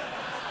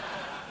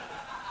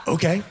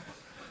 Okay.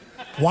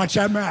 Watch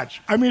that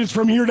match. I mean, it's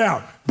from here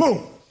down.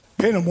 Boom.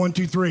 Pin him, 1,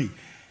 2, 3.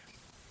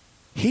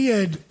 He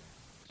had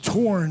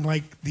torn,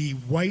 like, the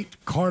white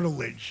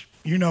cartilage,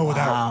 you know,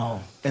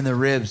 Wow. In the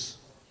ribs.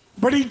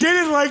 But he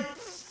did it, like,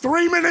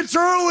 3 minutes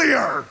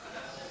earlier.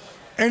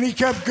 And he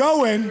kept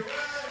going.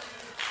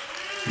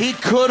 He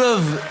could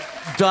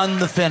have done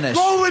the finish.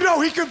 Oh, no,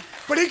 he could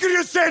have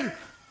just said,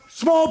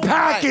 small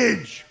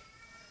package.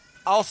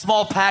 Right. I'll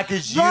small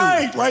package you.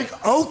 Right,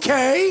 like,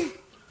 okay.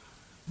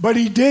 But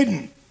he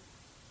didn't.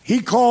 He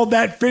called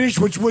that finish,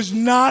 which was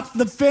not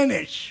the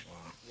finish.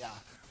 Yeah.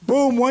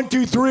 Boom, 1,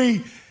 2,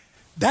 3.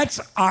 That's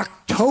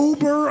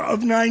October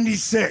of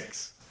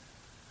 96.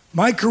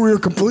 My career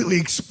completely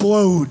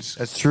explodes.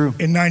 That's true.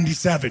 In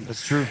 97.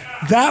 That's true.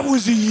 That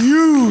was a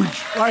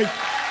huge, like,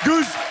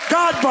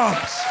 God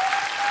bumps.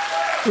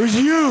 It was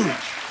huge.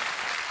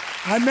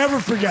 I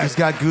never forget. He's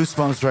got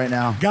goosebumps right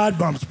now. God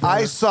bumps,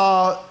 brother. I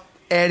saw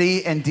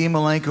Eddie and Dean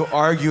Malenko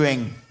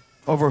arguing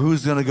over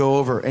who's going to go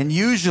over. And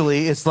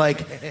usually it's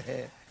like,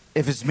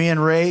 if it's me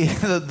and Ray,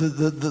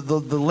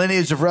 the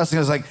lineage of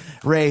wrestling is like,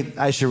 Ray,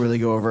 I should really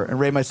go over. And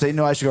Ray might say,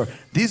 no, I should go over.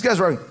 These guys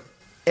are arguing.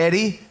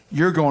 Eddie,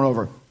 you're going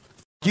over.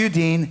 You,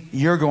 Dean,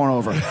 you're going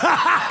over.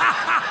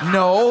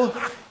 No,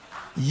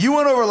 you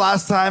went over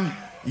last time.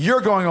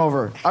 You're going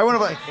over. I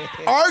went over.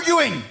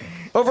 Arguing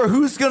over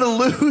who's going to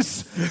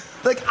lose.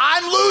 Like,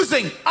 I'm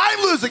losing.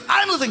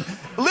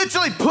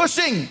 Literally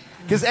pushing.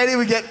 Because Eddie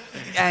would get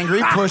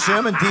angry, push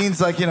him, and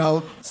Dean's like,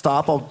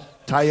 stop, I'll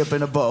tie you up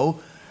in a bow.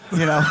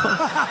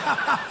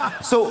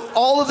 So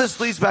all of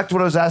this leads back to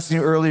what I was asking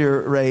you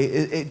earlier,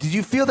 Ray. Did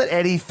you feel that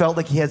Eddie felt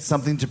like he had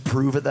something to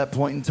prove at that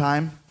point in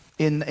time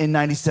in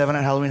 97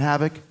 at Halloween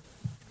Havoc?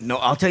 No,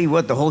 I'll tell you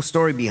what, the whole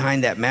story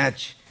behind that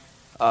match,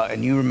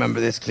 and you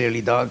remember this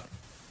clearly, dog.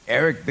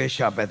 Eric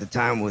Bischoff at the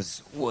time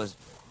was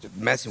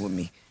messing with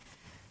me.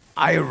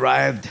 I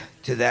arrived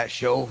to that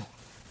show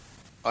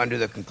under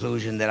the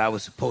conclusion that I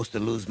was supposed to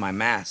lose my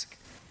mask.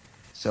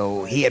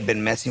 So he had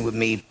been messing with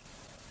me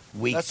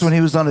weeks. That's when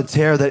he was on a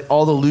tear that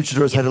all the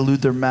luchadors had to lose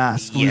their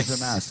masks,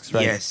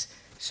 right? Yes.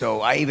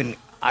 So I even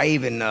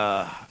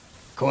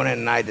Conan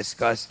and I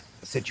discussed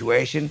the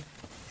situation,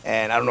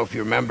 and I don't know if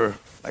you remember,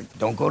 like,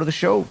 don't go to the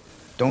show.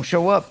 Don't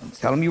show up.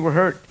 Tell him you were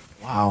hurt.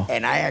 Wow.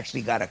 And I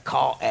actually got a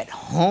call at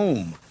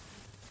home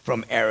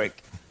from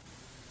Eric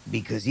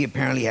because he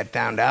apparently had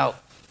found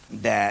out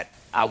that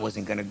I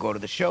wasn't going to go to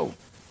the show.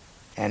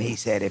 And he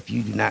said, if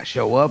you do not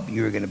show up,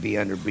 you're going to be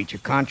under breach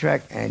of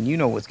contract, and you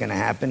know what's going to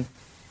happen.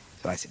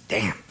 So I said,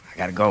 damn, I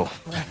got to go.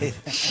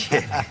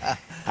 Shit.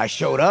 I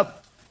showed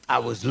up. I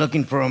was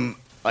looking for him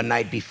a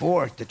night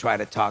before to try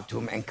to talk to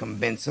him and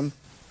convince him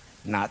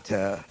not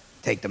to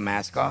take the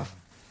mask off.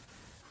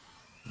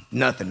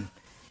 Nothing.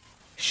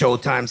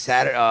 Showtime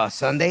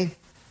Sunday.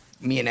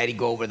 Me and Eddie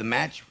go over the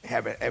match,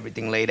 have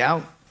everything laid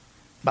out.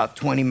 About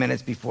 20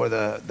 minutes before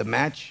the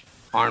match,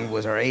 Arn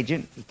was our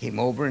agent. He came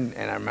over, and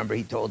I remember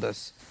he told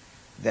us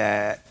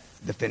that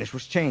the finish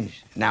was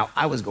changed. Now,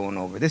 I was going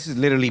over. This is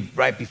literally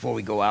right before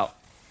we go out.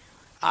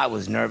 I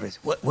was nervous.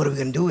 What are we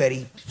going to do,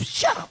 Eddie?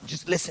 Shut up.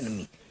 Just listen to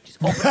me.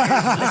 Just open your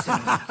ears and listen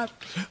to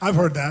me. I've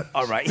heard that.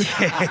 All right.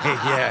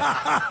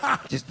 Yeah.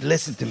 Just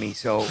listen to me.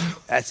 So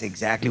that's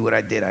exactly what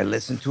I did. I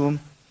listened to him,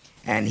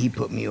 and he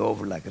put me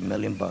over like $1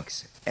 million.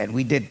 And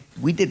we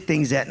did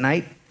things that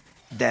night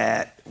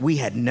that we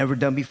had never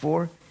done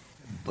before,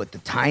 but the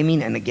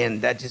timing, and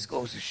again, that just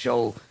goes to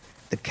show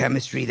the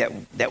chemistry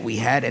that we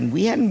had, and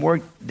we hadn't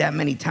worked that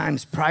many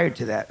times prior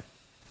to that.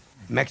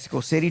 Mexico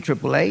City,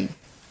 AAA, a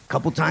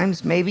couple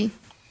times maybe,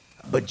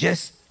 but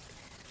just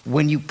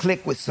when you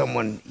click with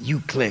someone, you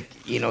click.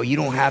 You know, you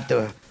don't have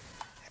to,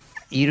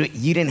 you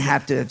didn't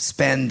have to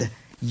spend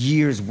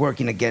years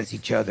working against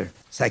each other.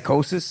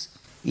 Psychosis,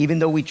 even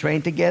though we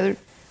trained together,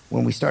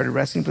 when we started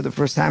wrestling for the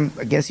first time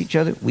against each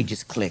other, we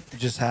just clicked.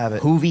 Just have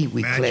it. Hoovy,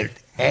 we Magic.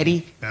 clicked.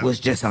 Eddie was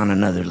just on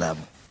another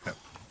level.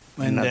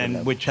 And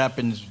then, which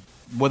happens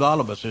with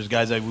all of us. There's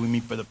guys that we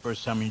meet for the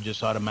first time and you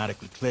just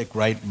automatically click,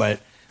 right?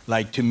 But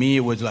like to me,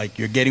 it was like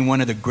you're getting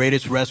one of the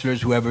greatest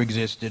wrestlers who ever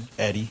existed,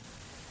 Eddie.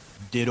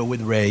 Ditto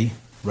with Ray,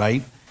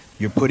 right?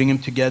 You're putting him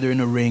together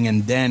in a ring,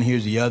 and then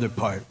here's the other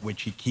part,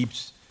 which he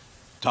keeps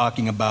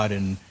talking about,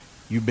 and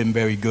you've been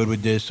very good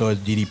with this, so as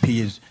DDP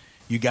is,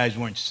 you guys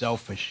weren't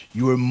selfish.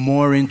 You were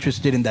more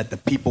interested in that the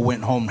people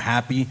went home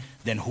happy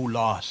than who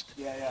lost.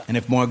 Yeah. And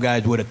if more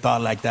guys would have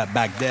thought like that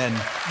back then,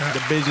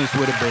 the business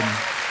would have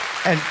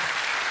been. And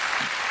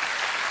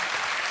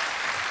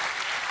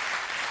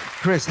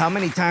Chris, how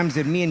many times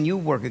did me and you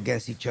work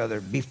against each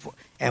other before?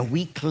 And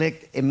we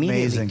clicked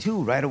immediately Amazing.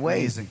 too, right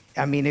away. Amazing.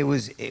 I mean,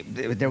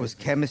 there was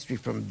chemistry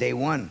from day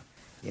one.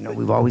 You know,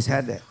 we've always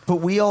had that. But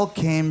we all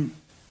came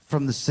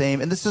from the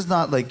same, and this is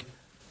not like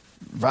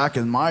back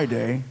in my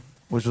day,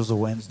 which was a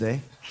Wednesday.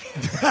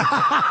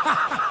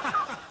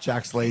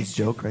 Jack Slade's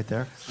joke right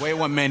there. Wait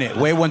 1 minute.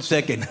 Wait 1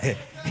 second.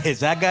 Is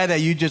that guy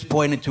that you just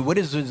pointed to, what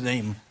is his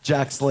name?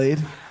 Jack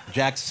Slade.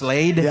 Jack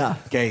Slade? Yeah.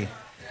 Okay.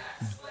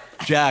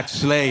 Jack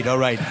Slade, all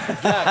right.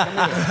 Jack,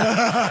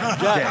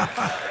 come here.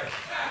 Jack.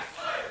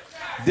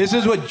 This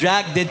is what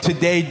Jack did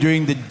today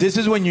this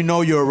is when you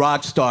know you're a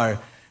rock star.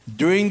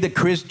 During the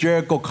Chris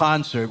Jericho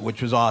concert,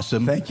 which was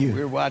awesome. Thank you. We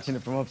were watching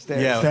it from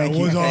upstairs. Yeah. Thank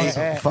you. was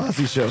awesome.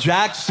 Fozzy show.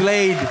 Jack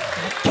Slade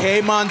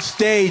came on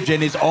stage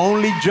and his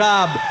only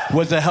job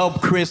was to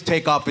help Chris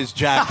take off his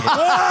jacket.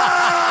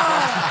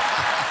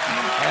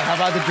 How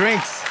about the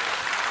drinks?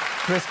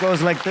 Chris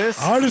goes like this.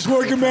 Hardest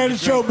working man in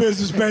show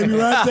business, baby,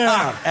 right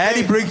there. And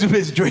he brings him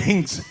his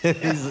drinks.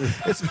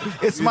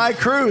 It's my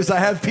cruise. I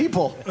have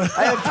people.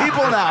 I have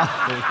people now.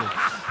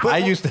 I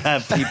used to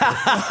have people.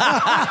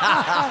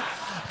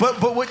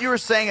 But what you were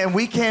saying, and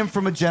we came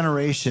from a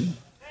generation,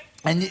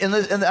 and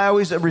I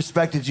always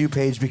respected you,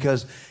 Paige,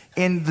 because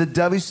in the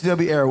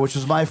WCW era, which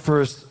was my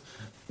first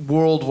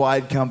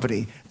worldwide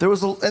company, there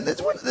was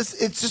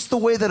it's just the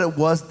way that it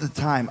was at the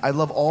time. I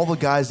love all the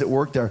guys that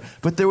worked there,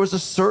 but there was a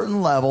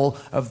certain level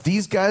of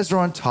these guys are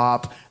on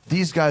top,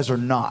 these guys are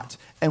not,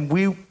 and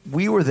we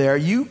were there.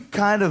 You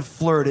kind of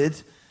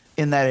flirted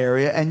in that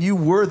area, and you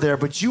were there,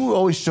 but you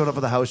always showed up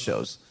at the house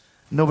shows.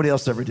 Nobody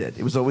else ever did.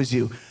 It was always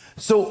you.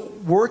 So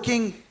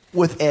working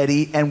with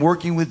Eddie and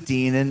working with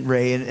Dean and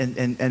Ray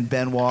and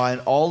Benoit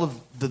and all of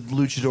the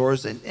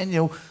luchadors, and you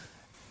know,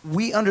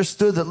 we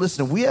understood that,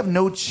 listen, we have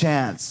no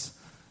chance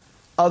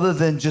other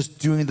than just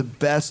doing the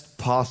best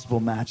possible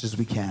matches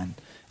we can.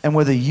 And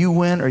whether you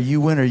win or you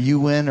win or you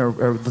win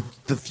or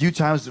the few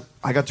times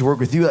I got to work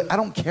with you, I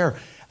don't care.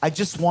 I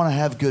just want to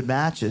have good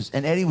matches.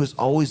 And Eddie was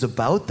always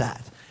about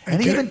that.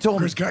 And he even told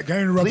Chris, me... can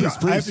I interrupt you?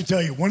 Please. I have to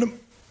tell you, one of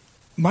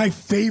my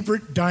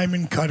favorite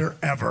diamond cutter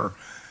ever,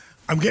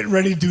 I'm getting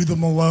ready to do the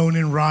Malone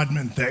and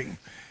Rodman thing.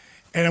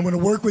 And I'm going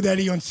to work with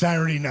Eddie on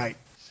Saturday night.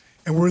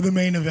 And we're the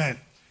main event.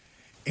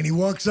 And he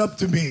walks up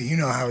to me. You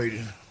know how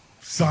he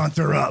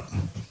saunter up.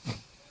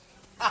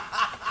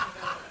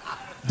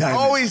 Diamond.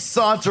 Always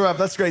saunter up.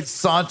 That's great.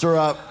 Saunter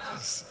up.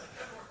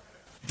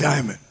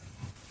 Diamond.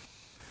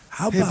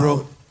 How about, Hey,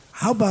 bro.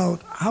 How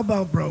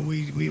about, bro?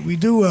 We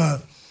do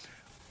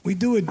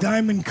a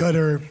diamond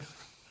cutter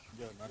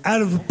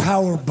out of a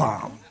power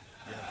bomb.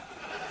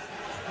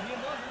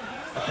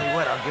 I'll tell you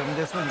what, I'll give him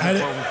this one.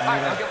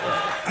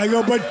 I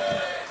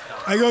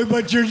go,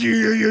 but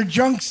your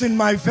junk's in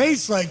my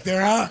face like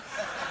there.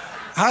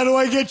 How do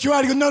I get you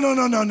out? He goes,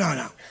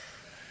 no.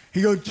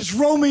 He goes, just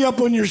roll me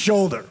up on your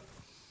shoulder.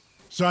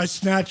 So I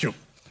snatch him.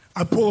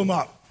 I pull him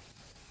up.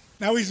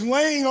 Now he's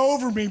laying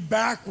over me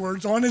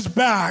backwards on his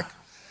back.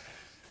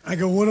 I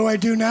go, what do I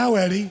do now,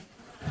 Eddie?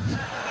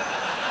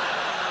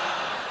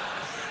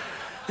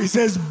 He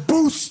says,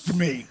 boost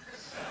me.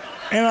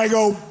 And I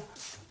go,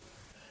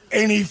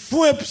 and he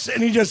flips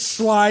and he just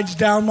slides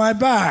down my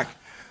back.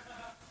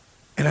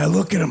 And I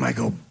look at him, I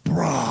go,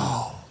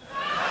 bro.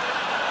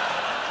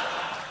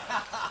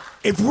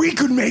 If we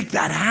could make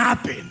that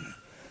happen,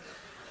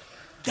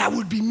 That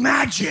would be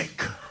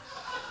magic.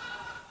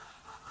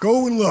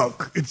 Go and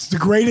look. It's the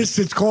greatest.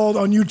 It's called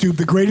on YouTube,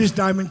 The Greatest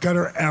Diamond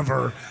Cutter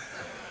Ever.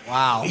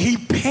 Wow. He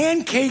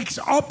pancakes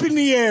up in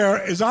the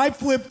air as I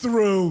flip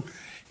through,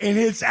 and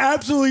it's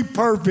absolutely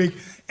perfect,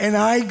 and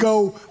I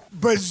go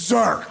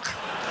berserk.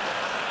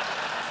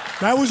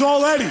 That was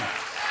all Eddie.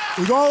 It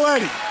was all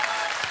Eddie.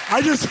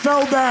 I just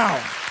fell down.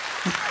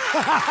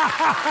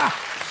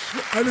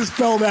 I just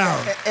fell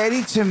down.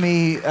 Eddie, to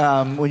me,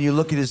 when you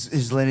look at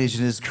his lineage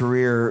and his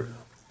career,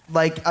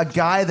 like a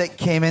guy that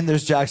came in,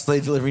 there's Jack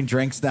Slade delivering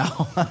drinks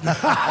now.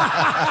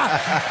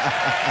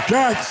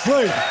 Jack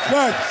Slade.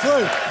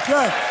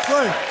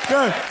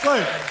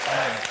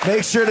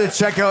 Make sure to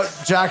check out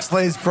Jack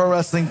Slade's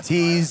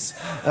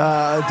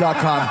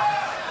ProWrestlingTees.com.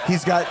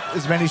 He's got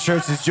as many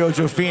shirts as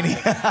Jojo Feeney.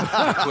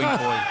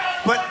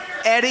 But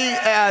Eddie,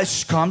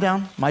 calm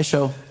down. My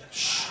show.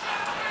 Shh.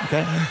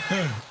 Okay.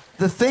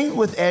 The thing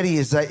with Eddie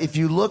is that if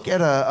you look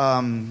at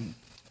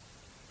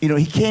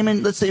he came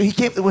in. Let's say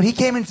when he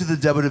came into the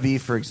WWE,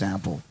 for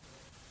example,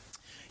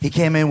 he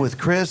came in with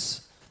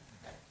Chris,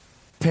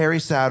 Perry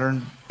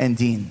Saturn, and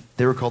Dean.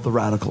 They were called the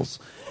Radicals,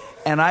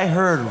 and I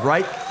heard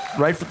right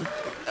for the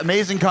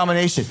amazing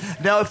combination.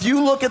 Now, if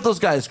you look at those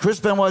guys, Chris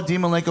Benoit,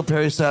 Dean Malenko,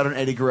 Perry Saturn,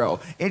 Eddie Guerrero,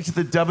 into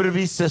the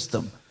WWE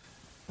system,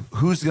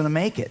 who's going to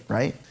make it,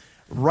 right?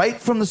 Right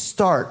from the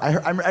start,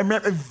 I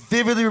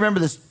vividly remember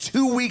this.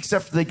 2 weeks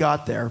after they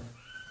got there,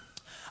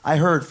 I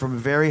heard from a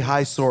very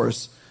high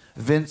source,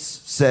 Vince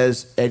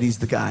says Eddie's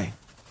the guy.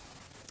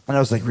 And I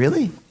was like,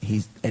 really?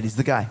 Eddie's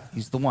the guy.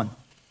 He's the one.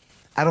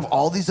 Out of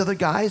all these other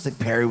guys, like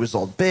Perry was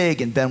all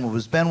big, and Benoit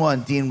was Benoit,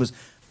 and Dean was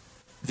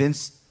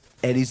Vince,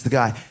 Eddie's the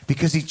guy.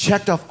 Because he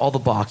checked off all the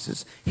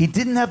boxes. He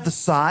didn't have the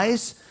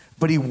size,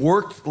 but he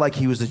worked like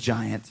he was a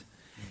giant.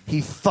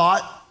 He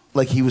thought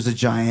like he was a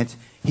giant.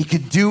 He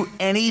could do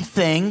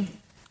anything,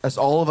 as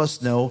all of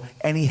us know,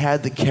 and he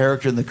had the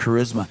character and the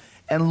charisma.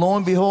 And lo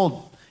and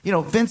behold,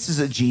 Vince is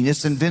a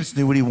genius, and Vince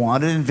knew what he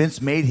wanted, and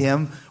Vince made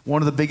him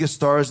one of the biggest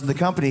stars in the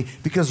company.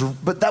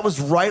 But that was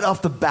right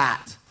off the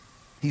bat.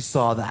 He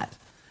saw that,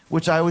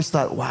 which I always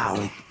thought,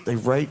 wow,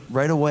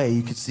 right away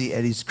you could see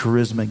Eddie's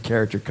charisma and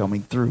character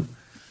coming through.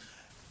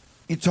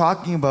 You're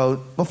talking about,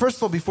 well, first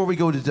of all, before we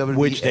go to WWE,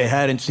 which they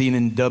hadn't seen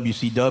in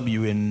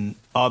WCW in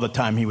all the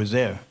time he was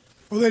there.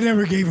 Well, they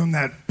never gave him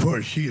that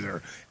push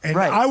either. And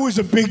Right. I was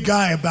a big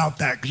guy about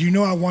that because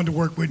I wanted to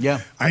work with.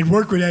 Yeah. I'd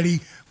work with Eddie,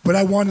 but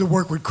I wanted to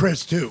work with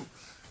Chris too,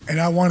 and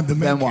I wanted to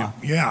make Benoit.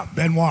 him. Yeah,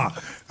 Benoit.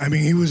 I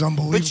mean, he was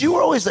unbelievable. But you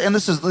were always, and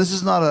this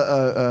is not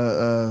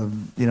a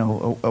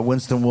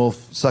Winston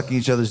Wolf sucking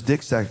each other's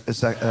dick session.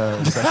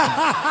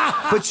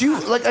 But you,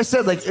 like I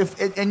said,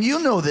 and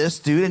you know this,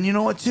 dude, and you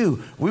know it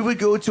too. We would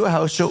go to a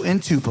house show in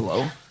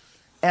Tupelo,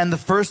 and the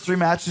first 3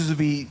 matches would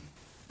be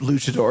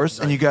luchadors,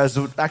 and you guys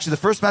would actually the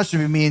first match would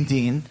be me and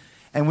Dean,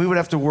 and we would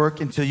have to work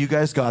until you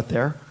guys got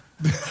there.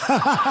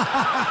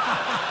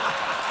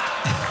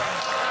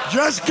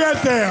 Just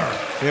get there.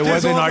 It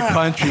wasn't our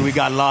country. We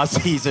got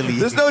lost easily.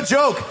 There's no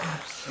joke.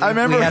 I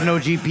remember We had no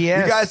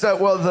GPS. You guys, the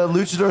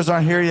luchadors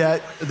aren't here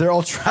yet. They're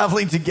all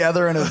traveling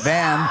together in a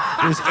van.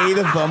 There's 8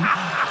 of them.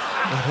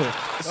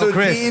 So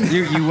Chris, Dean,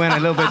 you went a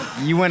little bit.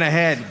 You went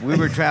ahead. We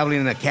were traveling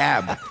in a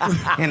cab.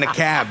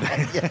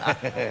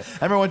 I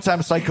remember one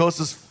time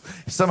Psychosis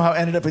somehow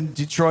ended up in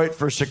Detroit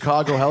for a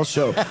Chicago Hell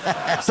Show.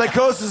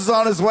 Psychosis is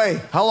on his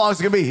way. How long is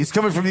it gonna be? He's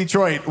coming from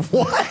Detroit.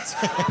 What?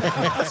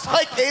 It's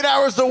like 8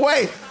 hours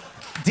away.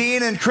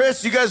 Dean and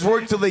Chris, you guys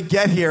work till they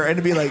get here, and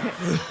it'd be like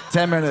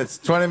 10 minutes,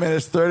 20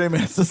 minutes, 30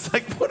 minutes. It's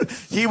like, what?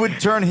 He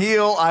would turn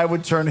heel, I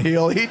would turn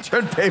heel, he'd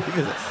turn baby.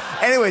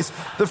 Anyways,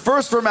 the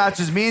first 4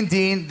 matches, me and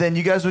Dean, then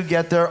you guys would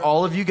get there,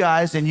 all of you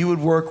guys, and you would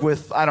work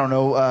with, I don't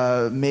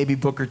know, maybe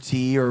Booker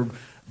T or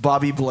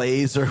Bobby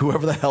Blaze or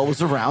whoever the hell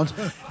was around.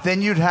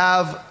 Then you'd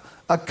have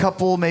a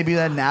couple, maybe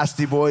a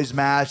Nasty Boys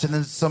match, and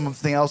then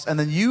something else, and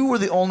then you were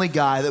the only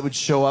guy that would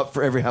show up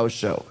for every house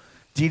show.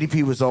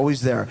 DDP was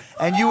always there.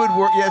 And you would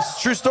work,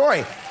 yes, true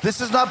story. This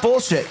is not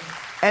bullshit.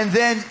 And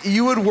then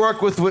you would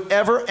work with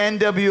whatever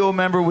NWO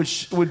member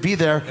which would be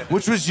there,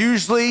 which was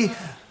usually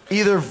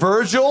either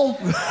Virgil,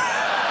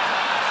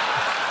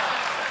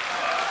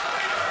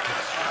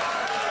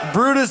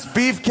 Brutus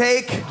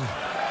Beefcake,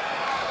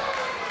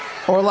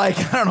 or like,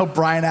 I don't know,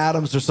 Brian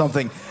Adams or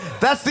something.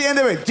 That's the end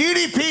of it.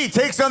 DDP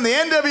takes on the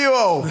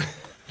NWO.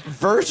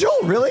 Virgil?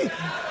 Really?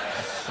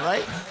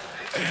 Right?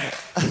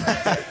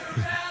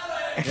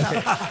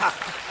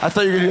 I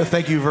thought you were going to do a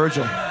thank you,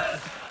 Virgil.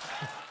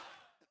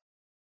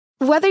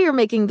 Whether you're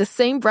making the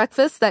same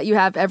breakfast that you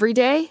have every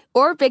day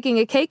or baking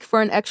a cake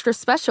for an extra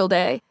special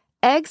day,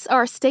 eggs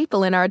are a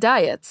staple in our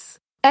diets.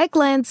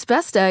 Eggland's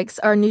best eggs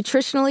are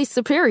nutritionally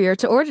superior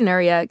to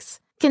ordinary eggs,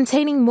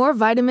 containing more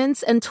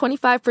vitamins and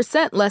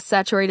 25% less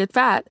saturated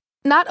fat.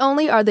 Not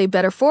only are they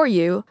better for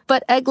you,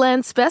 but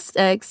Eggland's best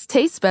eggs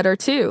taste better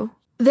too.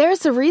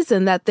 There's a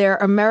reason that they're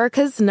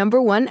America's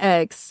 #1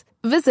 eggs.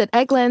 Visit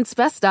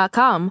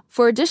egglandsbest.com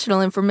for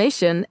additional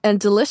information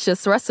and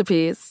delicious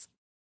recipes.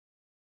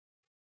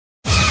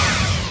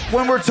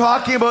 When we're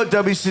talking about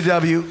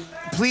WCW,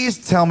 please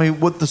tell me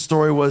what the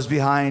story was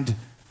behind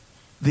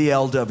the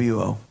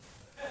LWO.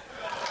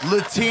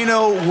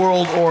 Latino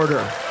World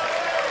Order.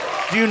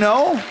 Do you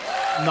know?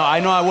 No, I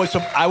know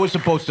I was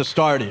supposed to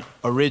start it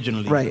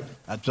originally. Right.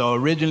 So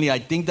originally, I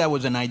think that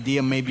was an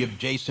idea maybe of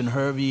Jason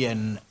Hervey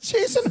and...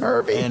 Jason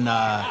Hervey? And,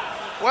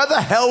 where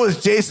the hell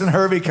was Jason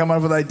Hervey coming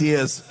up with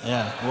ideas?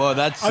 Yeah, well,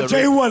 that's... I'll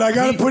tell you what, I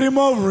got to put him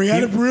over. He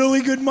had a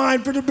really good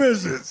mind for the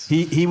business.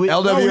 He was...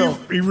 No,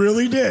 he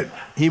really did.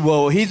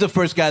 He's the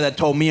first guy that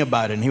told me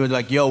about it. And he was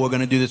like, yo, we're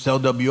going to do this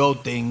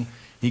LWO thing.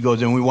 He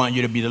goes, and we want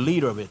you to be the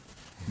leader of it.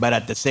 But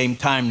at the same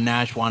time,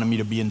 Nash wanted me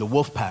to be in the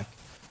Wolfpack.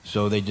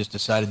 So they just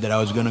decided that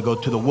I was going to go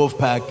to the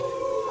Wolfpack.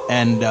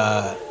 And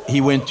he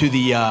went to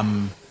the...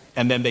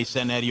 and then they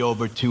sent Eddie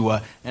over to...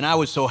 and I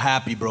was so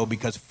happy, bro,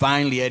 because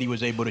finally Eddie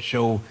was able to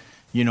show,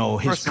 you know...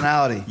 his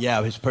personality.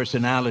 Yeah, his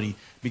personality.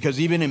 Because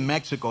even in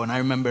Mexico, and I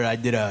remember I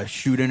did a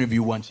shoot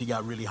interview once, he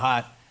got really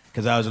hot.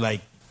 Because I was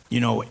like, you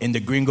know, in the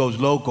Gringos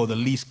Loco, the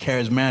least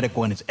charismatic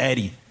one is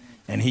Eddie.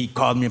 And he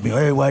called me up and,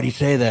 hey, why'd you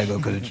say that? I go,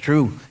 because it's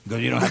true. He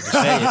goes, you don't have to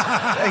say it.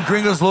 And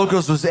Gringos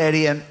Locos was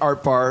Eddie and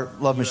Art Bar,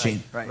 Love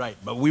Machine. Right.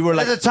 But we were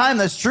like... At the time,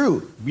 that's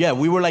true. Yeah,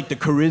 we were like the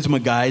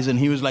charisma guys, and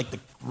he was like the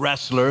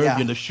wrestler,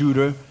 and the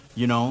shooter,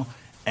 you know,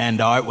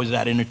 and Art was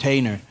that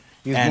entertainer.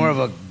 He was more of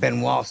a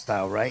Benoit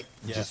style, right?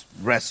 Yeah. Just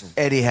wrestle.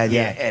 Eddie had,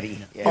 Eddie.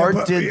 Yeah.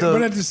 Art did the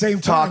but at the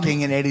same time,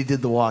 talking, and Eddie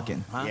did the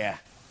walking. Huh? Yeah.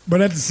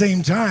 But at the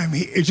same time,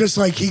 it's just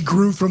like he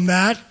grew from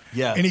that,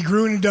 and he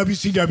grew into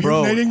WCW. Bro.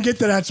 And they didn't get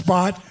to that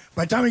spot.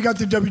 By the time he got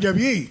to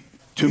WWE,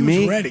 he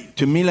was ready.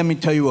 To me, let me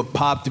tell you what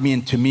popped me,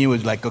 and to me it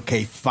was like,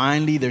 okay,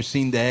 finally they're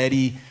seeing the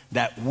Eddie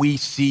that we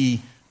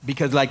see.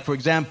 Because, like, for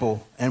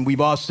example, and we've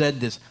all said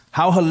this,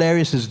 how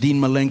hilarious is Dean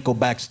Malenko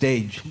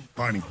backstage?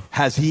 Funny.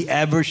 Has he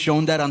ever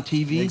shown that on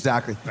TV?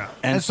 Exactly. No.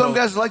 And some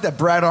guys are like that.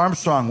 Brad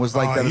Armstrong was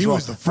like that as he well.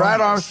 was the Brad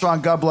funniest. Armstrong,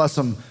 God bless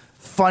him,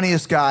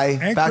 funniest guy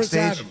And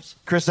backstage. Chris Adams.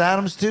 Chris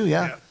Adams, too,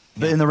 yeah.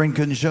 But in the ring,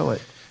 couldn't show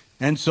it.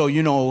 And so,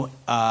 you know,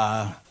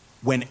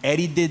 when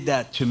Eddie did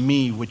that to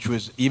me, which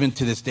was, even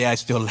to this day, I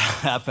still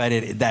laugh at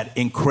it, that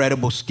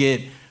incredible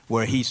skit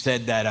where he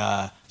said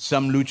that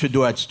some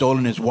luchador had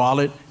stolen his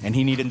wallet and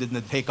he needed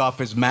to take off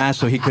his mask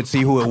so he could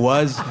see who it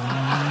was.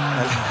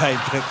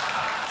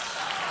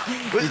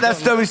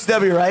 That's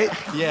WCW, right?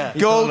 Yeah.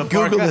 Go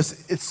Google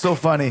this. It's so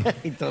funny.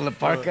 He told the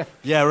parka.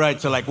 Yeah, right.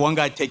 So, like, one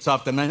guy takes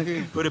off the mask,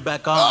 put it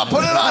back on. Oh,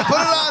 put it on.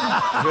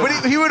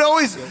 But he would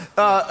always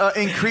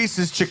increase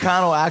his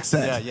Chicano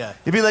accent. Yeah.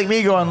 He'd be like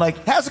me going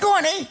like, how's it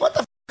going, eh? What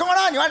the going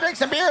on? You want to drink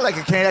some beer? Like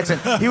a Canadian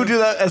accent. He would do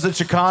that as a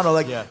Chicano,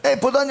 like, hey,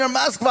 put on your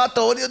mask,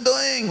 vato. What are you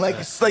doing? Like,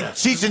 it's like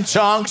Cheech and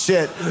Chong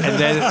shit. And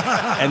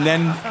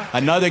then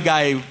another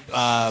guy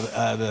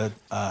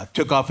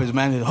took off his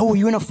mask. Oh, were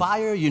you in a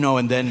fire? You know,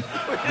 and then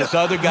this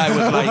other guy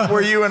was like,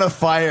 were you in a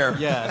fire?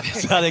 Yeah,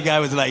 this other guy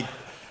was like,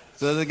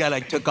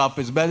 took off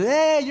his mask.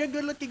 Hey, you're a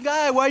good-looking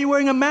guy. Why are you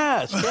wearing a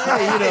mask?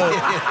 Hey, you know,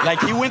 like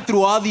he went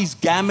through all these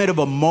gamut of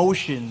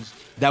emotions.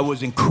 That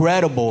was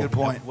incredible. Good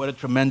point. What a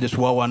tremendous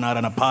why not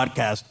on a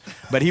podcast.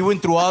 But he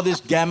went through all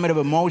this gamut of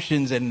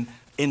emotions and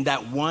in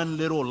that one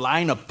little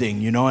lineup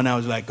thing, you know, and I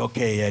was like,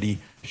 okay, Eddie,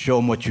 show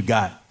him what you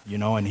got, you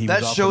know, and he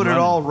that was showed it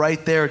all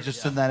right there,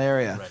 just in that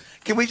area. Right.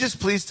 Can we just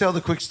please tell the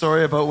quick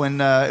story about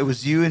when it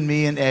was you and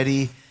me and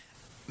Eddie,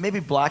 maybe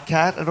Black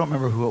Cat, I don't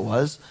remember who it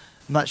was.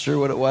 I'm not sure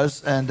what it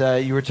was. And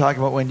you were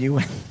talking about when you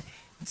went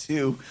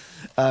to,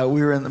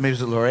 we were in, maybe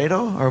was it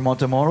Laredo or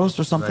Montemoros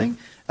or something,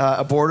 right.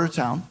 A border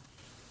town.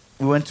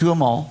 We went to a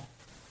mall.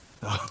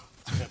 I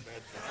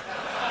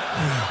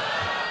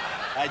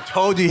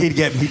told you he'd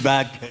get me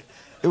back.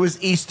 It was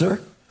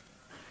Easter.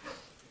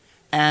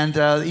 And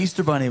the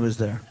Easter Bunny was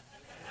there.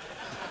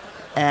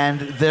 And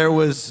there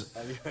was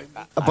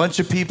a bunch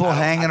of people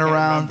hanging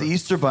around the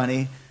Easter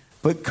Bunny,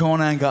 but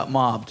Conan got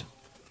mobbed.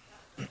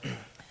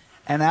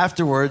 And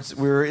afterwards,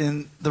 we were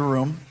in the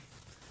room,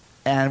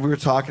 and we were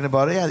talking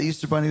about it. Yeah, the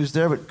Easter Bunny was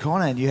there, but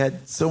Conan, you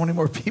had so many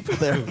more people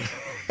there.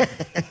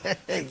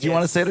 Do you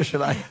want to say it or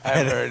should I?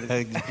 I heard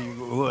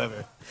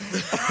whoever.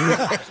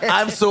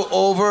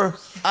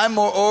 I'm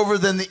more over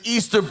than the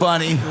Easter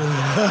Bunny.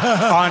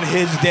 On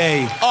his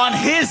day. On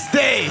his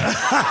day.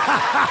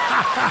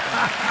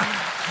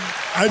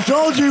 I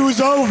told you it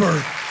was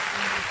over.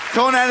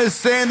 Conan is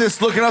saying this,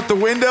 looking out the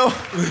window,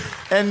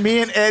 and me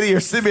and Eddie are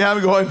sitting behind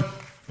me going,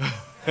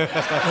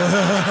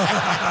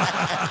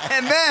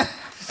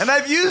 and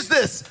I've used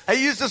this. I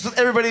use this with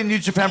everybody in New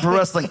Japan Pro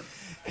Wrestling.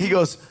 He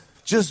goes,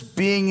 just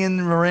being in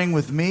the ring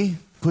with me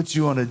puts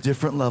you on a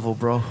different level,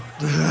 bro.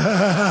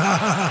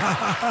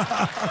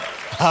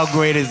 How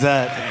great is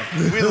that?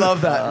 We love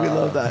that. We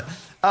love that.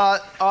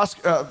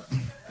 Oscar.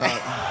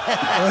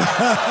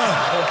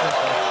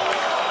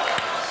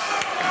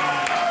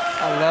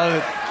 I love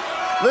it.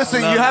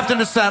 Listen, you have to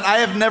understand, I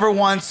have never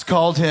once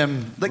called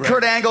him, like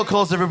Kurt Angle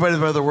calls everybody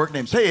by their work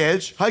names. Hey,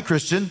 Edge. Hi,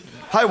 Christian.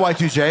 Hi,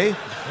 Y2J.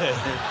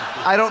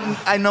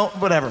 I know,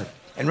 whatever.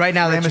 And right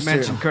now that you Mysterio.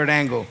 mentioned Kurt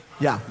Angle,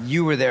 Yeah.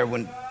 you were there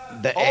when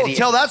the Eddie...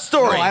 tell that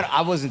story. No,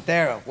 I wasn't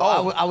there.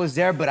 Well, I was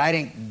there, but I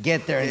didn't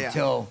get there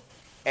until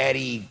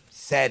Eddie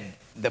said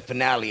the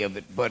finale of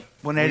it. But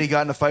when Eddie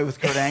got in a fight with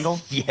Kurt Angle?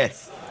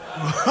 Yes.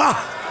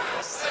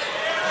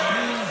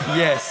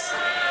 Yes.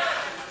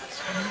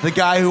 The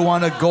guy who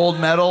won a gold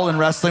medal in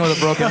wrestling with a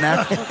broken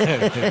neck?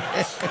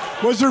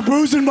 Was there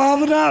booze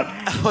involved in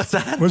that? What's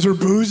that? Was there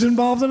booze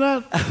involved in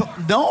that?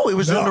 No, it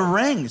was in the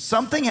ring.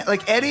 Something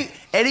like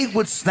Eddie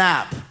would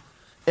snap.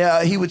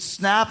 He would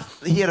snap.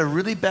 He had a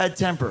really bad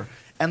temper.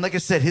 And like I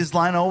said, his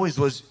line always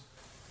was,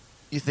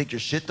 "You think your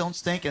shit don't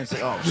stink?" And I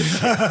said, "Oh,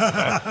 shit.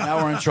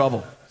 Now we're in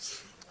trouble."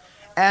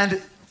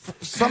 And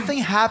something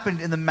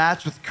happened in the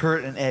match with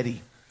Kurt and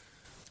Eddie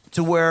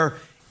to where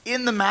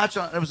in the match,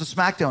 it was a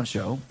SmackDown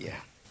show. Yeah.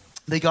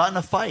 They got in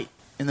a fight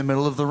in the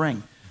middle of the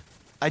ring.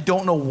 I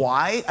don't know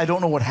why. I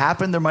don't know what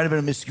happened. There might have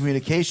been a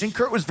miscommunication.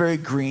 Kurt was very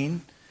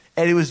green.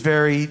 Eddie was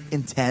very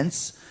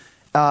intense.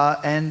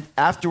 And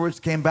afterwards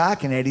came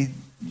back and Eddie,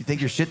 "You think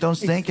your shit don't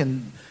stink?"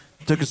 and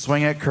took a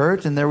swing at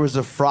Kurt, and there was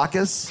a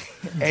fracas,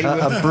 a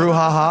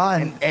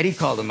brouhaha. And Eddie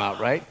called him out,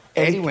 right?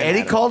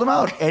 Eddie called him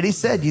out. Eddie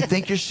said, "You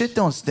think your shit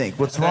don't stink?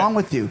 What's wrong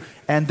with you?"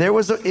 And there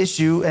was an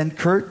issue, and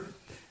Kurt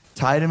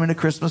tied him in a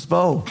Christmas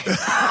bow.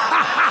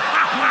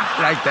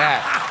 Like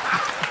that.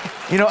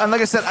 You know, and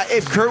like I said,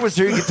 if Kurt was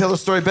here, he could tell the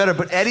story better.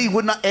 But Eddie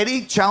would not.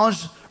 Eddie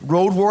challenged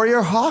Road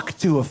Warrior Hawk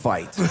to a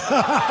fight.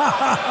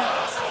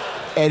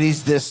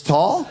 Eddie's this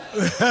tall.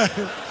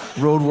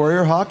 Road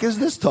Warrior Hawk is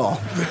this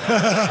tall.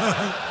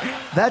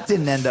 That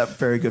didn't end up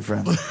very good for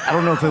him. I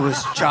don't know if it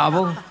was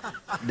Chavo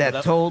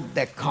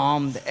that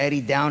calmed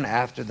Eddie down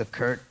after the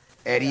Kurt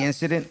Eddie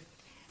incident,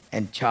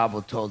 and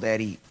Chavo told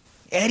Eddie,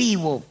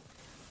 well,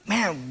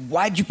 man,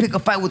 why'd you pick a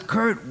fight with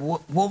Kurt?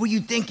 What were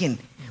you thinking?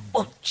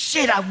 Well,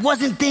 shit, I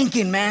wasn't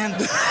thinking, man.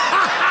 That's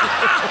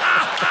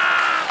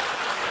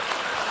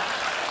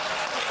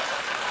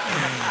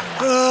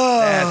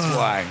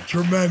why.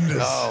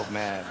 Tremendous. Oh,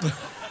 man.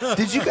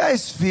 Did you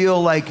guys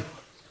feel like,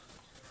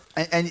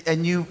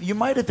 and you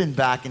might have been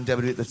back in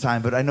WWE at the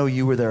time, but I know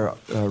you were there,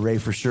 Ray,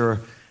 for sure.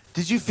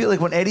 Did you feel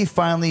like when Eddie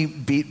finally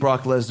beat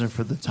Brock Lesnar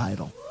for the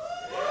title?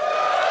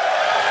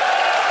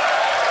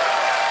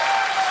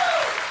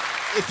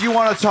 If you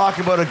want to talk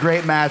about a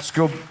great match,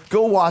 go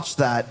watch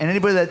that. And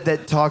anybody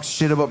that talks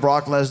shit about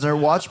Brock Lesnar,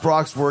 watch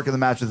Brock's work in the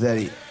match with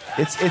Eddie.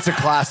 It's a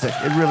classic.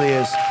 It really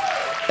is.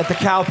 At the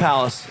Cow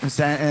Palace in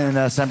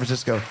San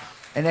Francisco.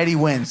 And Eddie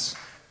wins.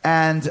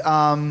 And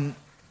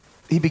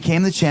he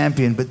became the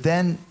champion. But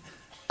then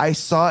I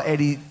saw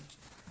Eddie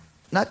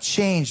not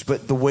change,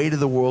 but the weight of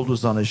the world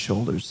was on his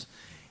shoulders.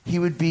 He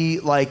would be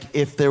like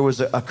if there was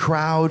a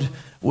crowd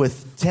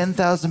with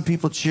 10,000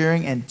 people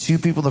cheering and 2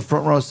 people in the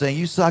front row saying,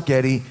 "You suck,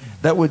 Eddie,"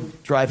 that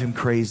would drive him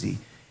crazy.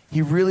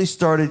 He really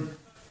started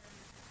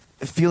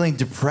feeling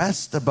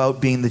depressed about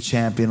being the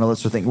champion and all that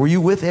sort of thing. Were you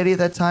with Eddie at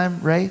that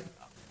time, Ray?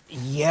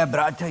 Yeah, but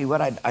I'll tell you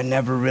what, I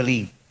never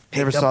really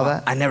Never saw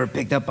that? I never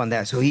picked up on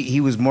that. So he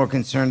was more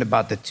concerned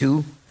about the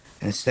 2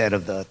 instead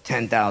of the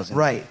 10,000.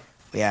 Right.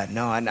 Yeah,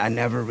 no, I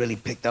never really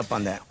picked up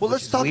on that. Well,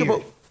 let's talk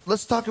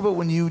about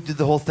when you did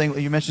the whole thing.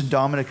 You mentioned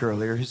Dominic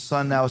earlier. His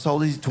son now, how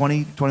old is he?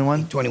 20,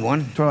 21?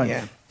 21.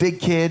 Yeah. Big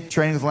kid,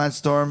 training with Lance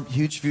Storm,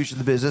 huge future in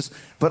the business.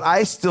 But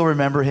I still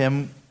remember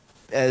him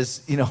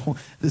as, you know,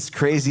 this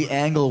crazy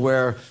angle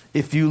where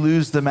if you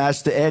lose the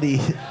match to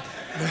Eddie,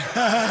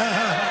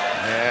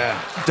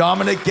 yeah,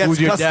 Dominic gets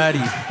Who's your custody.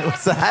 daddy?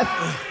 What's that?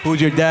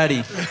 Who's your daddy?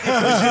 Who's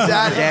your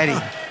daddy?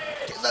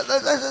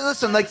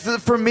 Listen, like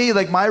for me,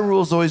 like my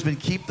rule's always been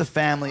keep the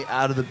family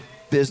out of the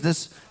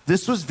business.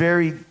 This was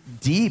very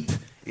deep.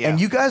 Yeah.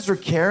 And you guys were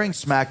carrying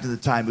Smack at the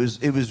time.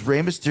 It was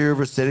Rey Mysterio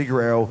versus Eddie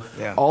Guerrero,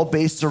 all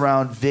based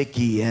around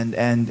Vicky and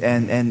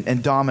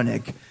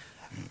Dominic.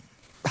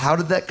 How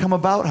did that come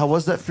about? How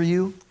was that for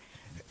you?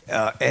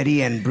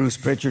 Eddie and Bruce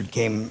Pritchard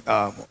came.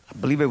 I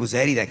believe it was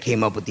Eddie that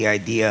came up with the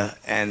idea,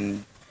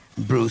 and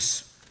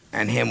Bruce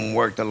and him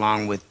worked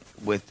along with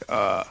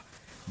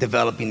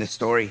developing the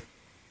story.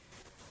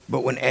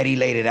 But when Eddie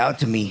laid it out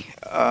to me,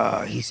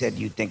 he said,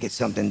 "You think it's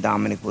something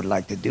Dominic would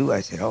like to do?"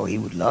 I said, "Oh, he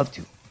would love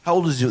to." How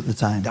old was you at the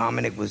time?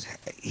 Dominic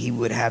he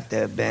would have to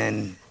have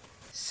been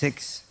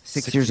six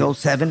years old,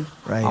 7,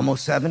 right.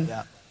 Almost 7.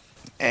 Yeah.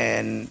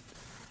 And,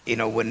 you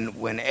know,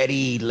 when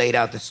Eddie laid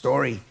out the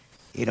story,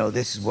 you know,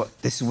 this is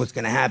what's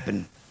going to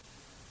happen.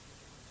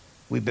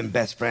 We've been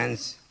best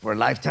friends for a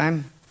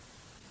lifetime.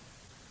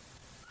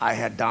 I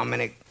had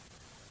Dominic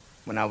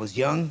when I was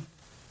young,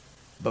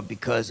 but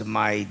because of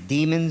my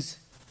demons,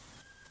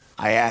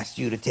 I asked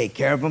you to take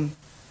care of him,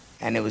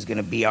 and it was going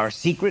to be our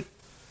secret.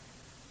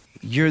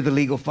 You're the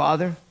legal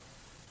father.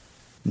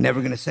 Never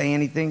going to say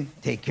anything.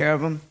 Take care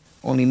of him.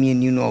 Only me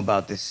and you know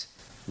about this.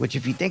 Which,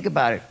 if you think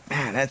about it,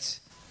 man, it's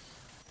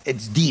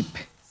deep.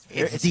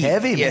 It's deep.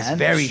 heavy, yes, man.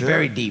 very, Sure.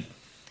 very deep.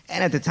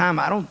 And at the time,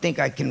 I don't think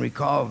I can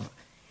recall of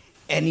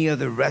any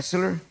other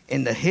wrestler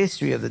in the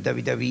history of the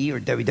WWE or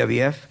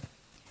WWF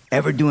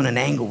ever doing an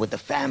angle with the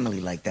family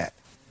like that.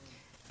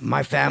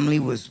 My family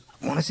was,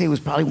 I want to say it was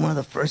probably one of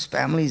the first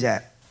families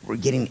that were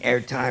getting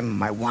airtime.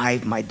 My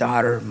wife, my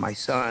daughter, my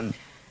son,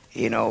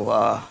 you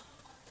know.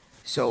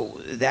 So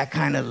that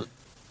kind of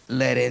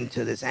led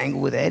into this angle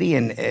with Eddie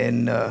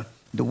and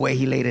the way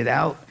he laid it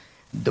out.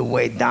 the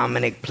way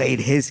Dominic played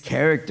his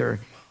character.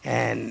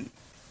 And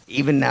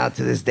even now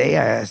to this day,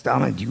 I asked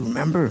Dominic, do you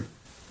remember?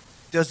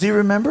 Does he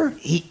remember?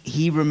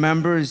 He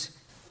remembers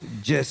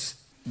just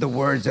the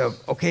words of,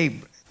 okay,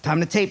 time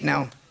to tape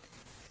now.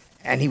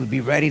 And he would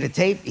be ready to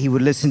tape. He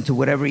would listen to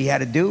whatever he had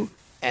to do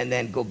and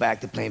then go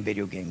back to playing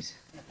video games.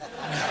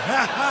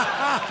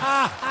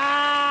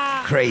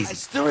 Crazy. I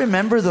still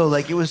remember though,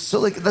 like it was so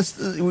like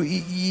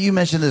you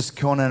mentioned this,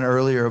 Conan,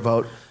 earlier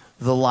about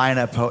the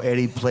lineup, how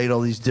Eddie played all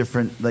these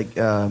different like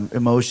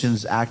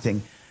emotions,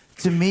 acting.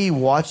 To me,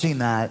 watching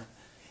that,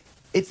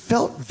 it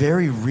felt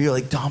very real.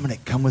 Like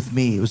Dominic, come with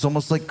me. It was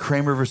almost like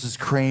Kramer versus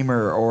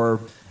Kramer, or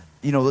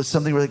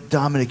something where like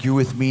Dominic, you're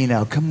with me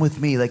now. Come with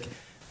me. Like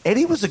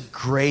Eddie was a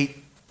great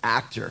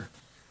actor,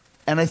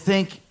 and I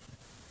think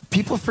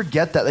people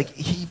forget that. Like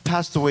he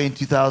passed away in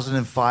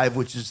 2005,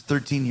 which is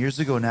 13 years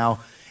ago now.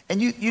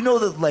 And you know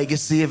the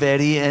legacy of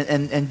Eddie,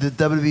 and the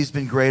WWE's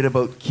been great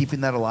about keeping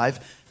that alive.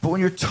 But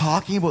when you're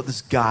talking about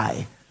this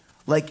guy,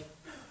 like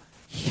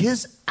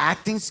his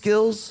acting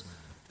skills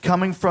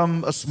coming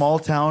from a small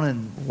town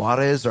in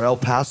Juarez or El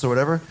Paso or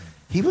whatever,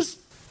 he was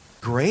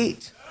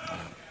great.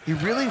 He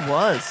really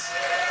was.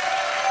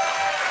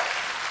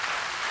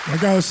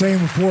 Like I was saying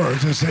before, I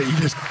was just saying,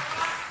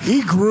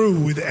 he grew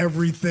with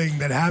everything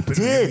that happened.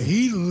 He did.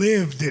 He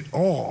lived it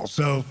all.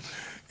 So,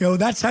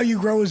 that's how you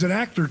grow as an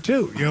actor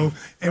too.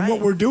 And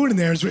what we're doing in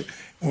there is,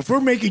 if we're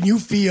making you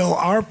feel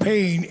our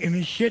pain in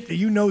the shit that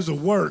you know is a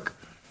work.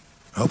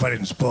 I hope I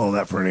didn't spoil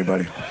that for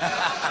anybody.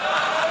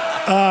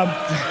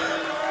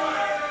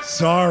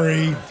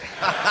 Sorry.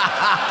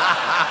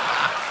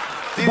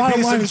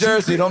 Bottom line is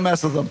Jersey, don't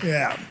mess with him.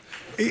 Yeah.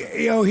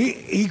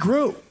 He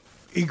grew.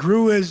 He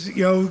grew as,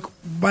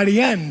 by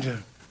the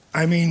end.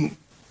 I mean,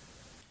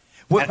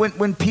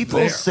 when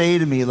people say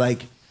to me,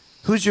 like,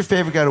 who's your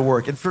favorite guy to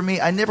work? And for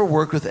me, I never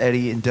worked with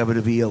Eddie in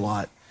WWE a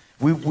lot.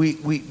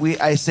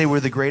 I say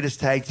we're the greatest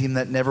tag team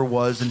that never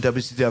was in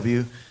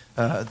WCW.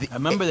 I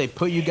remember they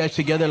put you guys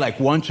together like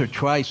once or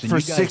twice. And for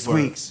you guys 6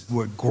 weeks.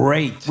 Were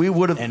great. We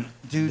would have, and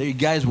dude. You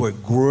guys were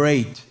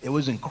great. It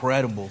was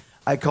incredible.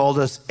 I called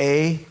us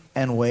A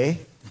and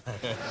Way.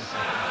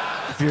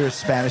 If you're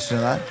Spanish, you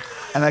know that.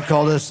 And I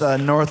called us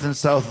north and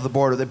south of the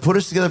border. They put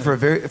us together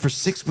for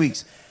 6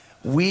 weeks.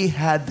 We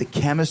had the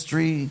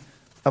chemistry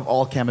of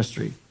all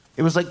chemistry.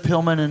 It was like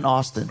Pillman and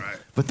Austin,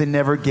 but they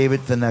never gave it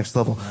to the next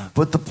level.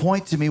 But the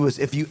point to me was,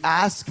 if you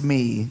ask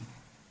me,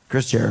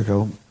 Chris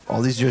Jericho,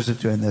 all these years of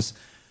doing this,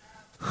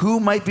 who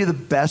might be the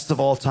best of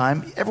all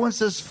time? Everyone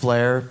says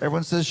Flair.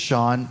 Everyone says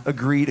Shawn.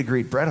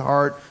 Agreed. Bret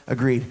Hart.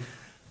 Agreed.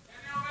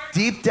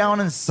 Deep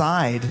down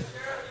inside,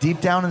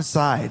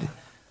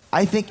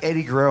 I think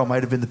Eddie Guerrero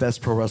might have been the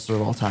best pro wrestler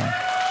of all time.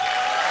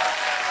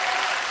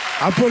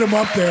 I put him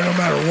up there no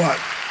matter what.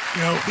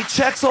 He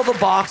checks all the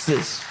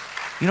boxes.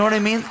 You know what I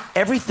mean?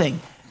 Everything.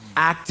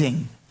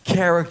 Acting,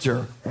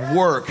 character,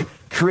 work,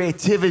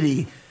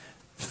 creativity,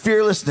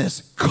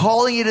 fearlessness,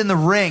 calling it in the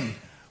ring.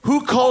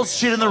 Who calls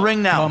shit in the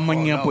ring now?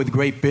 Coming up with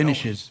great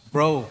finishes.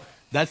 Bro,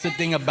 that's the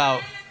thing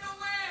about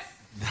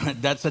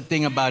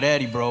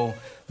Eddie, bro,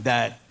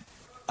 that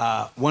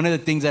one of the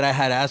things that I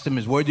had asked him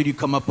is, where did you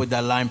come up with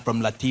that line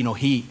from Latino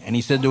Heat? And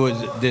he said there was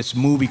this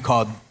movie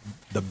called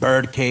The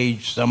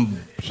Birdcage, Yeah,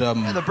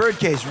 The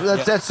Birdcage.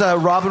 That's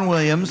Robin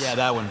Williams. Yeah,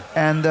 that one.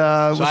 And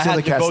so what's I the other had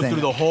to cat's go name?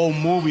 through the whole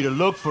movie to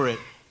look for it.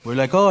 We're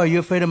like, oh, are you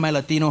afraid of my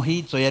Latino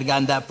heat? So he had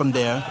gotten that from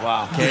there.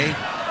 Wow. Okay.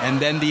 And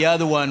then the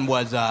other one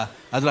was, I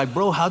was like,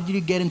 bro, how did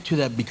you get into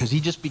that? Because he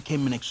just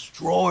became an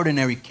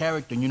extraordinary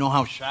character. And you know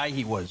how shy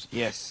he was.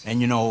 Yes.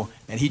 And and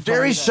he told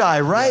Very me that- shy,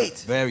 right?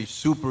 Yeah, very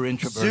super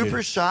introverted.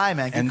 Super shy,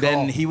 man. Good And call.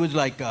 then he was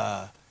like,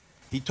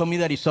 he told me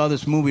that he saw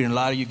this movie, and a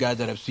lot of you guys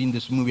that have seen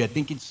this movie, I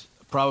think it's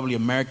probably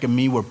American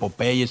Me, where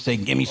Popeye is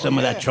saying, give me some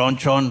of that chon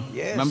chon.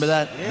 Yes. Remember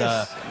that?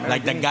 Yes.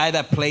 Like the guy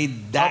that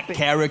played that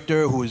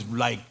character who was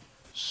like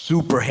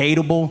super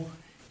hateable,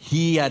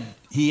 he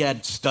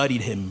had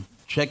studied him.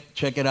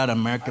 Check it out,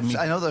 American Me.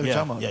 I know that you're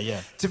talking about.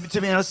 Yeah. To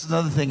me, that's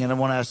another thing, and I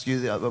want to ask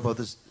you about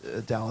this,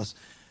 Dallas.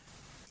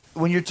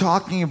 When you're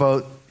talking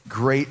about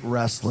great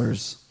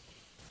wrestlers,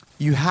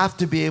 you have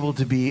to be able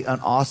to be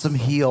an awesome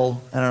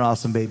heel and an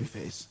awesome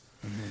babyface.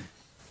 Mm-hmm.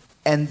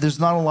 And there's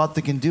not a lot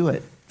that can do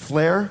it.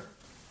 Flair,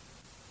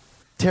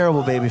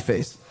 terrible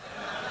babyface.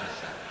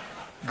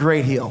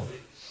 Great heel.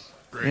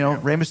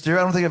 Rey Mysterio,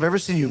 I don't think I've ever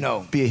seen you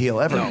be a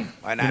heel ever. No,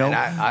 and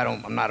I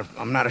don't.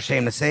 I'm not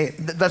ashamed to say it.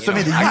 That's what I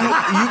mean.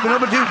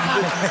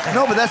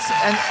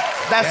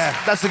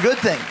 That's a good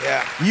thing.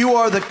 Yeah. You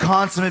are the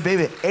consummate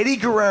baby. Eddie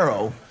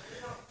Guerrero,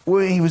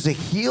 when he was a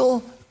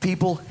heel,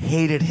 people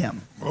hated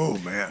him. Oh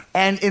man.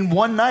 And in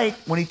one night,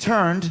 when he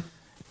turned,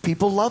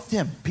 people loved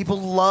him. People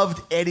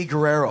loved Eddie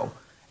Guerrero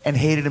and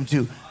hated him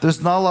too.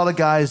 There's not a lot of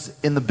guys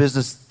in the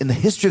business, in the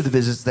history of the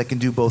business, that can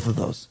do both of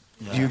those.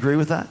 Yeah. Do you agree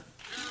with that?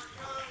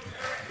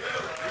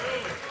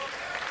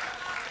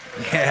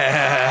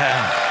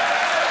 Yeah.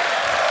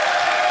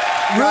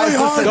 Really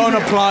hard. Don't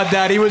applaud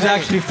that. He was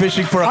actually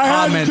fishing for a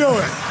comment.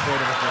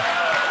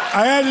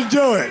 I had to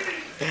do it.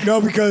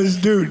 No, because,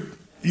 dude,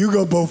 you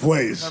go both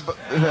ways.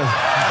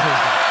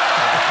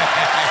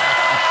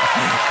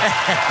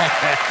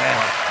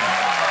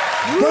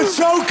 But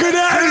so could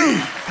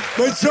Eddie.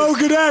 But so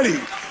could Eddie.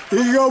 He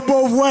can go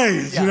both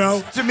ways, you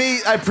know? To me,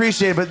 I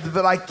appreciate it,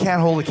 but I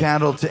can't hold a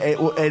candle to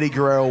what Eddie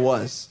Guerrero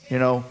was, you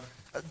know?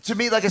 To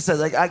me, like I said,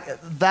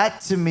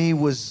 that to me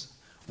was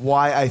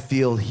why I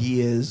feel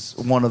he is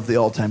one of the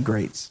all-time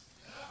greats.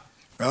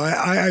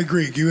 I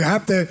agree. You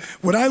have to.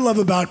 What I love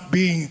about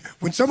being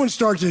when someone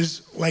starts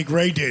as like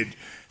Ray did,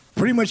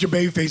 pretty much a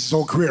babyface his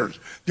whole career.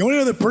 The only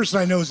other person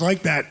I know is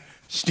like that,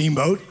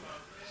 Steamboat.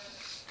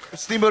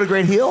 Steamboat a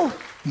great heel?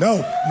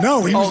 No,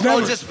 he was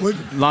never. Just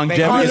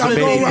longevity as a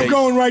babyface. I'm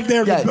going right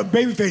there, Yeah.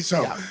 babyface.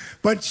 So, Yeah.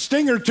 But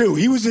Stinger too.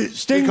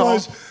 Sting Good call.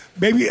 was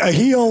maybe a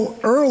heel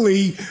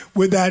early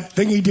with that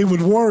thing he did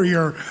with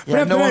Warrior. But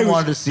Yeah, after no that, one he was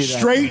wanted to see that.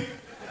 straight,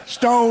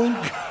 stone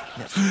wanted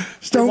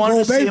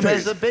cold to see him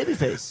as a babyface.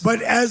 babyface.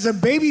 But as a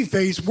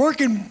babyface,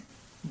 working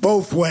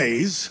both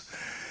ways.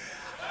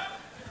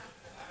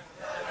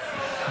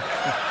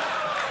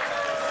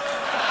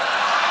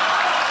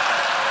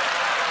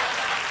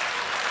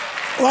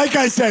 Like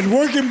I said,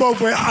 working both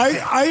ways.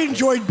 I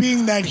enjoyed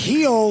being that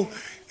heel,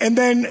 and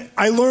then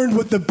I learned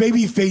what the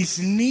babyface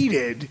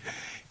needed.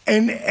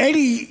 And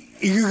Eddie,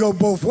 he could go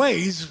both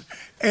ways,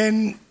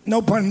 and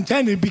no pun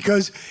intended,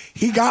 because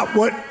he got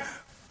what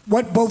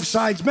both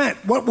sides meant.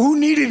 Who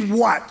needed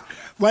what?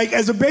 Like,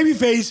 as a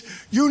babyface,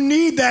 you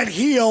need that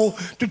heel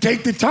to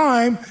take the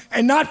time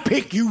and not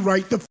pick you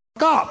right the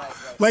fuck up.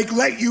 Like,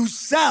 let you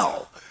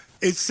sell.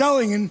 It's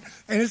selling, and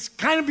it's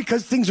kind of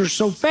because things are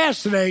so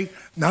fast today,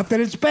 not that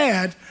it's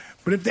bad,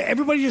 but if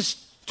everybody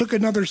just took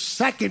another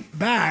second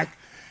back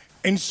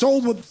and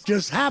sold what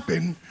just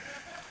happened,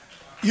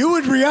 you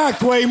would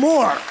react way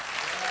more.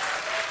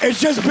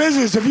 It's just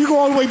business. If you go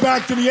all the way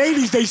back to the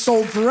 80s, they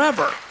sold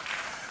forever.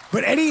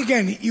 But Eddie,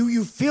 again,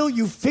 you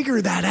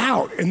figure that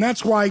out. And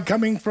that's why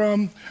coming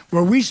from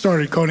where we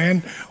started,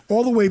 Conan,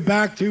 all the way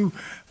back to,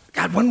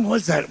 God, when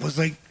was that? It was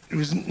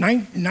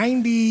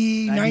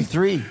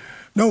 93.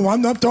 No,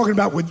 I'm not talking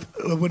about when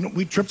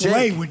we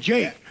AAA with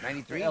Jake.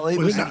 93? LA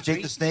was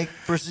Jake the Snake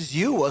versus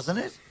you, wasn't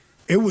it?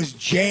 It was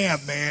Jam,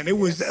 man. It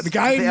was the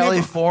guy At the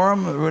LA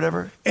Forum or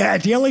whatever?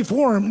 At the LA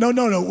Forum. No.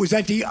 It was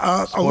at the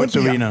Sports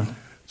Olympia. Arena.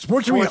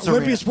 Sports Arena.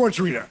 Olympia Sports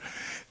Arena.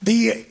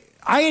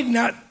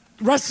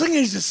 Wrestling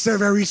is just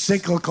very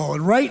cyclical.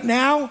 And right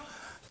now,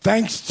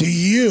 thanks to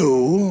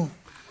you,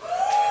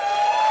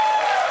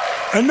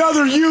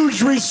 another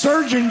huge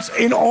resurgence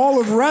in all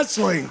of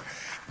wrestling.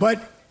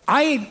 But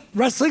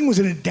wrestling was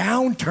in a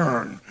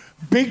downturn,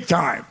 big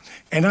time.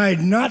 And I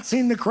had not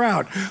seen the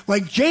crowd.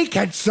 Like, Jake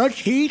had such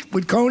heat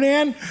with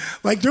Conan.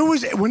 Like,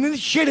 when the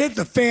shit hit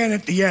the fan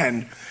at the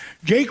end,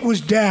 Jake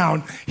was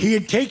down. He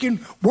had taken,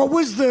 what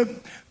was the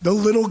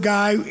little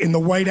guy in the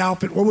white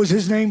outfit? What was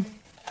his name?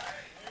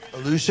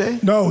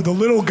 Aluche? No, the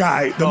little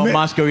guy.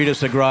 Mascarita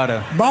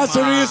Sagrada.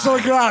 Mascarita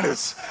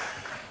Sagradas.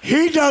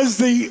 He does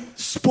the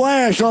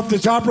splash off the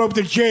top rope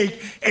to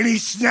Jake, and he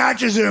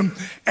snatches him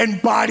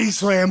and body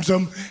slams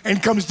him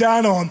and comes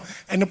down on him,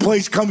 and the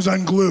place comes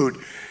unglued.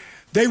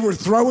 They were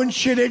throwing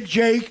shit at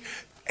Jake.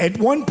 At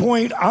one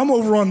point, I'm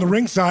over on the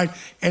ringside,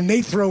 and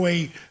they throw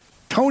a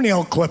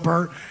toenail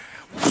clipper,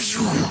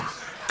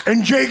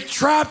 and Jake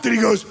trapped it.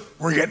 He goes,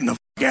 "We're getting the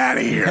fuck out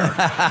of here."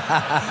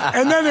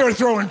 And then they were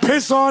throwing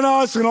piss on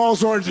us and all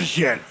sorts of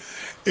shit.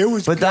 It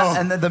was. But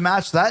the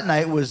match that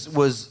night was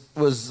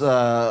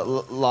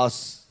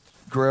Los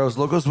Guerreros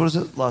Locos. What is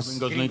it?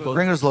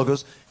 Gringos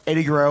Locos.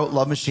 Eddie Guerrero,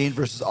 Love Machine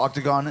versus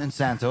Octagon and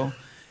Santo.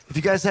 If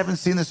you guys haven't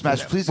seen this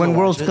match, please go When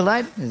Worlds watch it.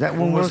 Collide? Is that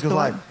When Worlds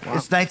Collide? Wow.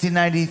 It's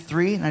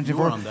 1993,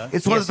 1994.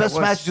 It's one of the best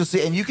was. matches you'll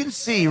see. And you can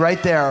see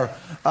right there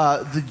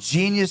the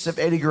genius of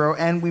Eddie Guerrero.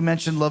 And we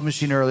mentioned Love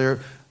Machine earlier,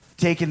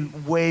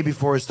 taken way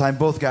before his time,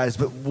 both guys.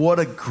 But what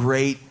a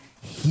great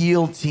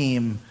heel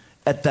team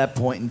at that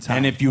point in time.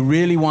 And if you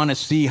really want to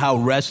see how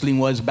wrestling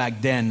was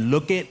back then,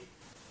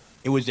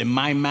 it was in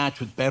my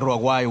match with Perro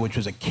Aguayo, which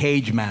was a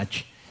cage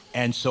match.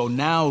 And so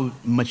now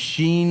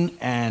Machine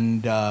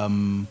and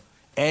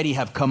Eddie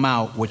have come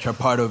out, which are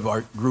part of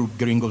our group,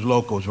 Gringos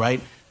Locos, right?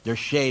 They're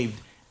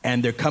shaved,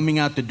 and they're coming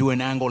out to do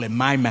an angle in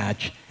my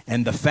match.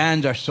 And the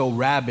fans are so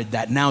rabid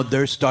that now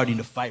they're starting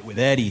to fight with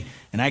Eddie.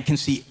 And I can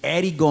see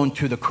Eddie going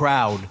through the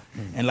crowd,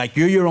 and like,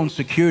 you're your own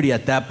security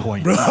at that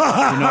point. You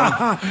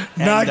know?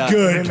 Not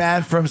good. A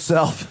man for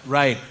himself.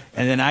 Right.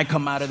 And then I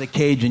come out of the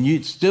cage, and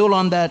you still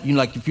on that. You know,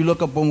 like, if you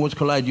look up on Worlds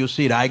Collide, you'll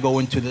see it. I go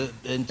into the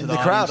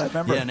crowd. audience. I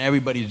remember. Yeah, and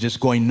everybody's just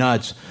going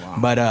nuts. Wow.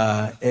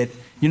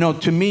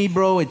 But to me,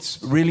 bro, it's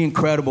really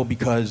incredible,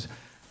 because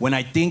when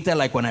I think that,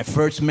 like, when I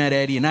first met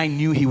Eddie, and I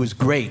knew he was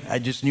great. I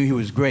just knew he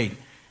was great.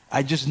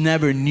 I just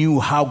never knew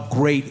how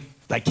great.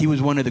 Like, he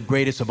was one of the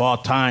greatest of all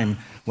time.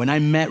 When I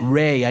met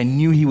Ray, I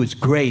knew he was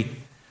great,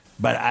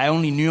 but I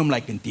only knew him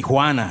like in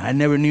Tijuana. I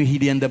never knew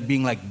he'd end up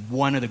being like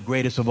one of the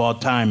greatest of all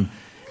time.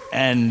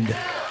 And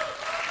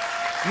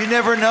you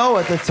never know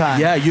at the time.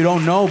 Yeah, you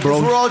don't know,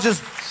 bro. We're all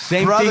just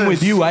same brothers. thing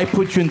with you. I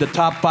put you in the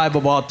top 5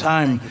 of all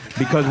time,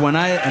 because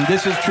and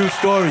this is true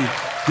story.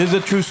 This is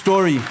a true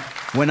story.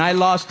 when I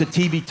lost the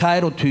TV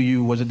title to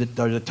you, was it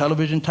the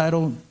television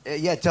title?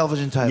 Yeah,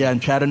 television title. Yeah, in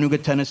Chattanooga,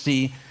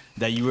 Tennessee,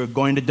 that you were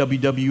going to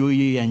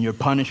WWE and your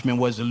punishment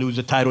was to lose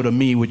the title to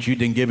me, which you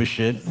didn't give a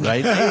shit,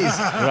 right?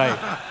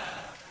 Right.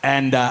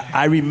 And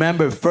I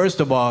remember, first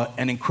of all,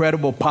 an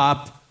incredible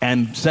pop.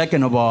 And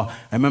second of all,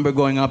 I remember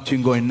going up to you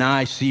and going, now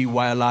I see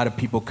why a lot of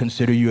people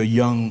consider you a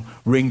young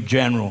ring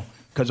general.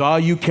 Because all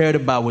you cared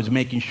about was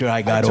making sure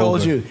I got over. I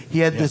told you, he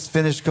had this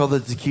finish called the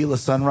Tequila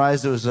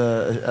Sunrise. It was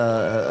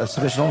a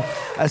submissional.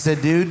 I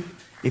said, dude,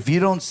 if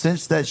you don't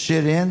cinch that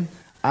shit in,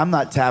 I'm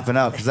not tapping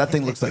out because that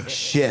thing looks like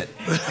shit.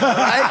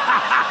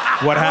 Right?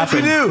 What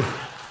happened? What'd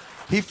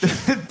you do?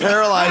 He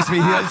paralyzed me.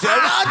 He said,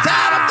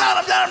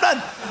 I'm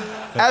done.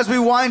 As we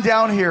wind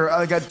down here,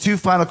 I got 2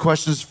 final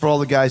questions for all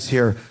the guys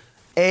here.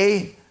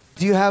 A,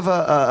 do you have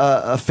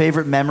a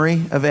favorite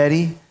memory of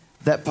Eddie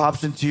that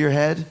pops into your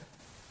head?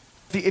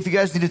 If you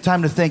guys needed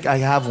time to think, I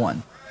have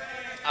one.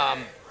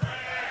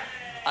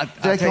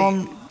 Did I call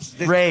him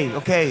Ray?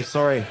 Okay,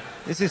 sorry.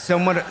 This is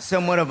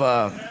somewhat of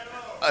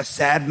a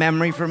sad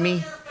memory for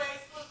me.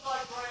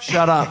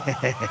 Shut up.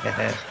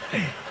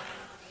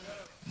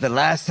 The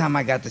last time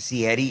I got to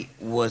see Eddie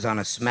was on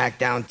a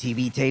SmackDown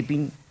TV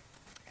taping,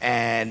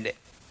 and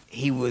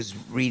he was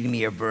reading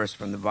me a verse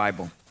from the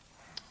Bible.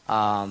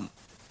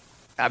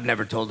 I've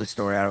never told this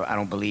story, I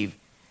don't believe.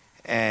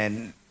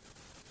 And,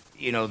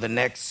 you know,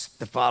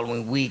 the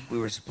following week, we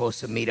were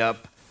supposed to meet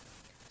up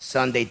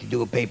Sunday to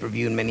do a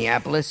pay-per-view in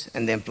Minneapolis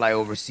and then fly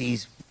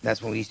overseas.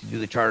 That's when we used to do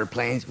the charter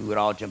planes. We would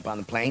all jump on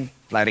the plane,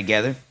 fly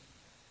together.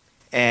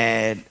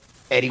 And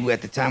Eddie,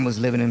 at the time, was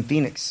living in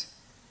Phoenix.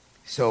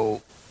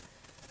 So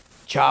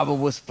Chavo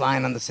was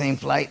flying on the same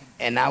flight,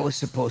 and I was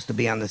supposed to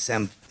be on the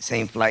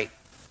same flight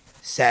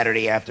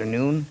Saturday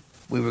afternoon.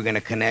 We were going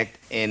to connect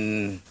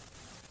in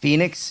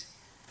Phoenix.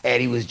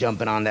 Eddie was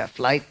jumping on that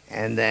flight,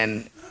 and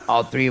then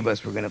all 3 of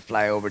us were going to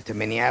fly over to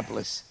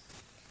Minneapolis.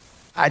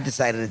 I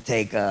decided to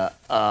take a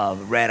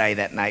red-eye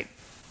that night,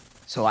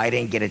 so I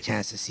didn't get a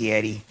chance to see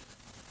Eddie.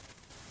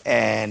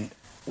 And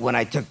when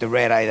I took the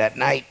red-eye that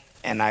night,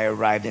 and I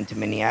arrived into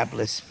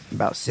Minneapolis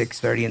about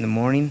 6:30 in the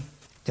morning,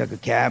 took a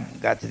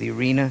cab, got to the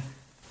arena,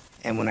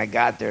 and when I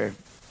got there,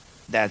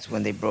 that's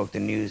when they broke the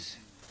news.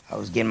 I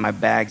was getting my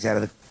bags out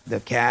of the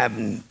cab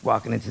and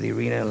walking into the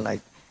arena, like,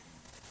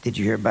 did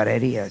you hear about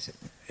Eddie? I said,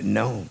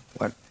 no.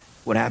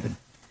 What happened?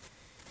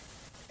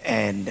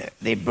 And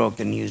they broke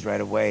the news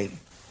right away.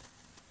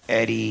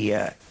 Eddie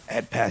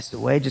had passed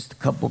away just a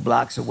couple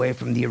blocks away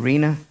from the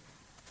arena.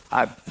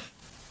 I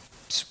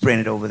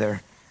sprinted over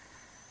there.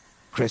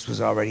 Chris was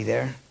already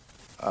there.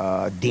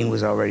 Dean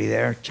was already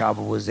there.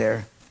 Chavo was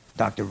there.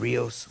 Dr.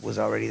 Rios was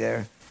already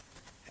there.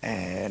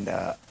 And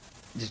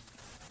just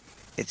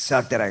it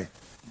sucked that I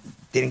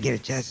didn't get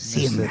a chance to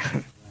see him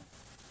there.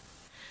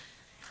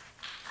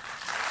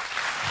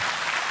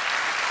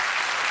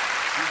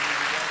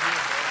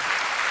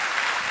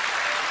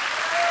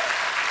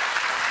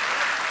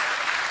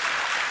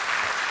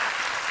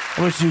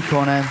 What about you,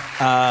 Conan?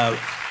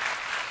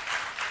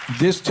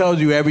 This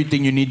tells you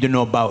everything you need to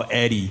know about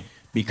Eddie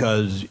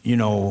because, you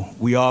know,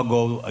 we all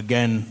go,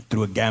 again,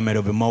 through a gamut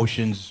of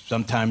emotions.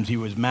 Sometimes he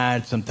was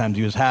mad, sometimes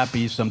he was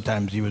happy,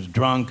 sometimes he was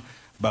drunk,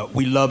 but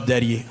we loved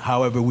Eddie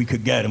however we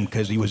could get him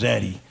because he was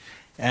Eddie.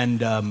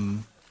 And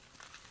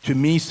to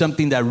me,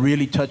 something that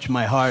really touched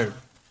my heart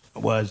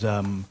was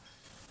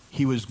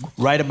he was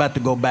right about to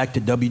go back to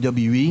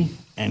WWE,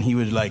 and he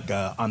was like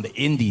on the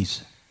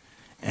indies.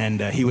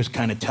 And he was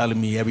kind of telling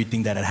me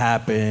everything that had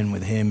happened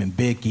with him and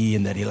Vicky,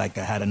 and that he like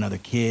had another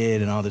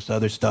kid and all this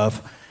other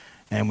stuff.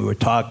 And we were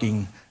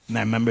talking, and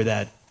I remember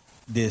that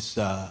this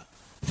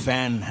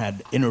fan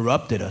had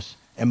interrupted us.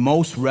 And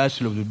most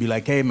wrestlers would be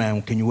like, "Hey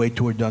man, can you wait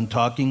till we're done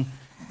talking?"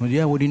 I was,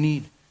 "Yeah, what do you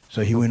need?"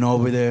 So he went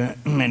over there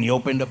and he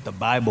opened up the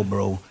Bible,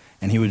 bro,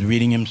 and he was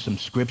reading him some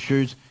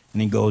scriptures,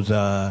 and he goes,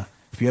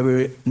 "If you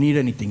ever need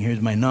anything,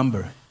 here's my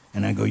number."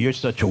 And I go, "You're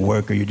such a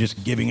worker. You're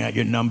just giving out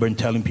your number and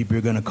telling people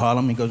you're going to call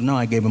them." He goes, "No,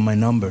 I gave him my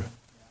number."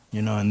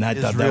 You know, and I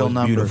thought that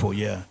was beautiful,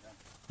 yeah.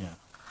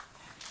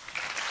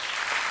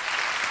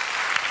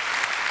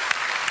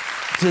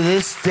 To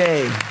this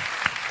day,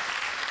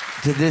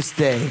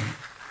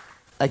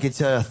 I could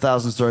tell you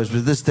 1,000 stories, but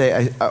to this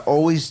day, I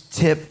always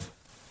tip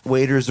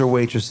waiters or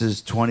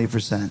waitresses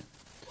 20%.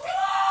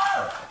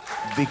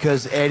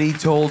 Because Eddie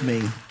told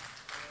me,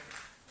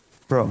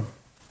 bro,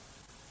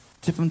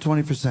 tip them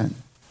 20%.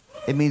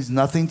 It means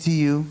nothing to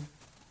you,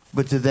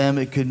 but to them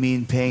it could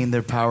mean paying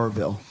their power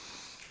bill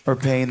or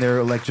paying their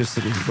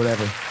electricity,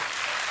 whatever.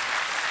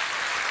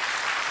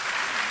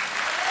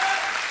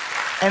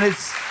 And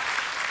it's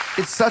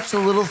such a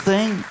little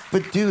thing,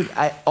 but dude,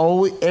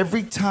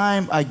 every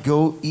time I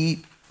go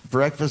eat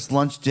breakfast,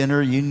 lunch,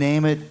 dinner, you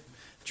name it,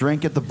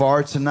 drink at the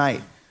bar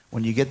tonight,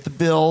 when you get the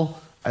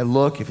bill, I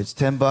look, if it's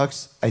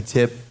 $10, I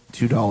tip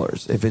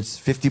 $2. If it's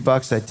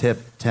 $50, I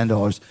tip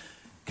 $10.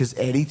 Because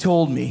Eddie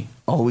told me,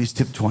 always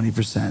tip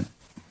 20%.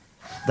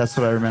 That's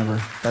what I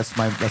remember. That's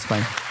my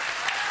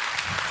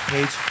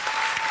Paige.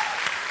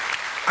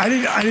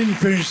 I didn't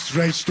finish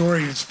tonight's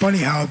story. It's funny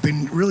how I've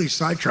been really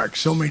sidetracked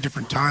so many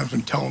different times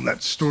when telling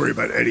that story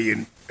about Eddie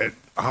and at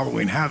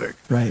Halloween Havoc.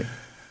 Right.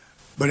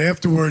 But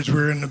afterwards, we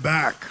were in the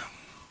back,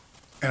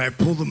 and I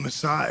pulled him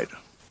aside.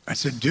 I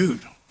said,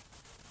 dude,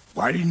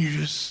 why didn't you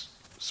just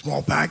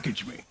small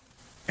package me?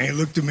 And he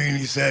looked at me and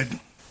he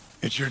said,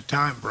 it's your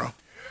time, bro.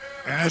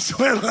 And I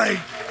swear, like,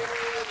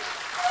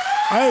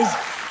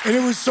 and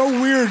it was so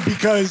weird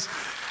because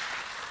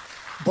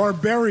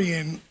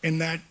Barbarian in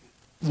that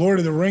Lord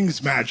of the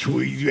Rings match,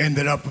 we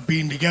ended up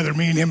being together,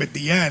 me and him at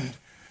the end,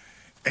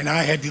 and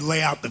I had to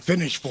lay out the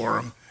finish for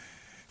him.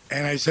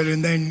 And I said,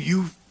 and then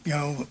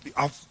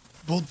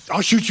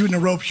I'll shoot you in the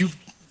ropes, you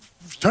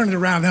turn it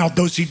around, and I'll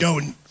do-si-do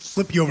and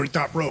slip you over the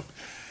top rope.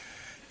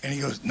 And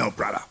he goes, no,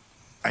 brother,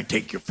 I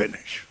take your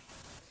finish.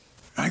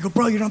 And I go,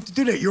 bro, you don't have to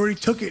do that. You already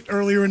took it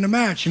earlier in the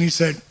match. And he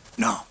said,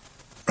 no,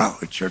 bro,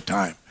 it's your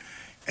time.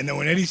 And then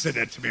when Eddie said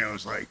that to me, I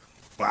was like,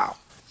 wow.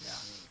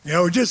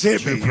 It just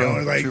hit me.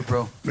 True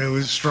pro. It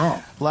was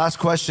strong. Last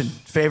question.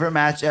 Favorite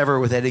match ever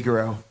with Eddie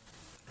Guerrero?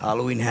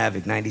 Halloween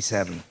Havoc,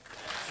 97.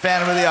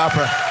 Phantom of the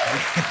Opera.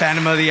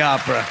 Phantom of the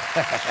Opera.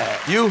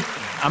 You?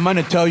 I'm going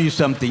to tell you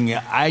something.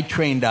 I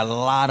trained a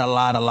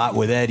lot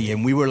with Eddie,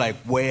 and we were like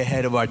way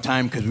ahead of our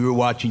time because we were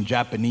watching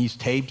Japanese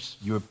tapes.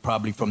 You were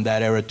probably from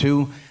that era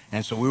too.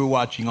 And so we were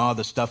watching all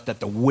the stuff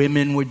that the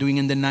women were doing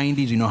in the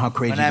 90s. You know how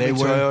crazy they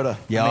were? Toyota.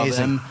 Yeah, all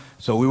Amazing. them.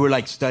 So we were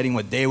like studying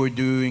what they were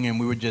doing, and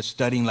we were just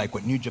studying like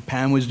what New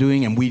Japan was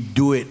doing, and we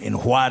do it in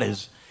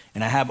Juarez.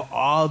 And I have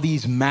all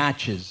these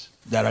matches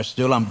that are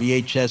still on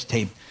VHS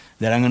tape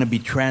that I'm going to be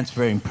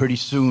transferring pretty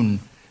soon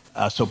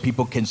so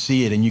people can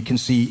see it. And you can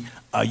see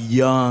a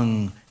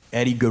young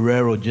Eddie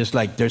Guerrero, just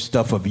like there's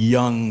stuff of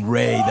young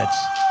Ray that's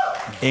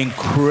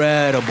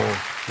incredible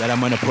that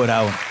I'm going to put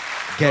out.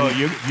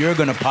 You're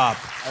going to pop.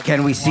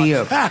 Can we see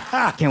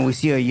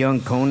a young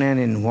Conan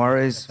in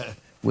Juarez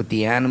with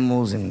the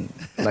animals and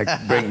like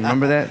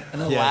remember that?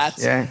 And the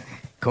lats. Yeah.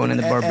 Conan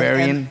the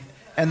Barbarian.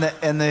 And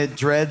the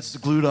dreads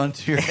glued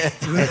onto your head.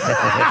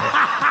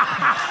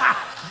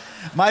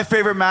 My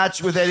favorite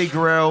match with Eddie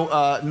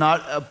Guerrero,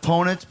 not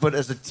opponent, but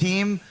as a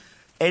team.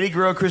 Eddie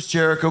Guerrero, Chris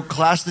Jericho,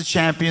 Clash of the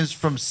Champions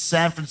from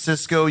San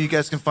Francisco. You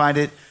guys can find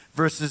it.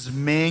 Versus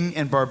Ming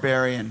and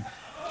Barbarian.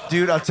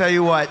 Dude, I'll tell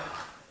you what.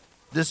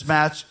 This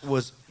match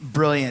was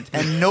brilliant.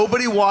 And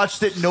nobody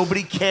watched it.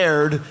 Nobody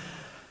cared.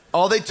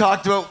 All they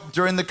talked about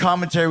during the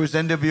commentary was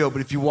NWO.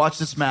 But if you watch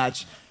this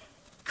match,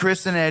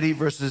 Chris and Eddie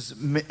versus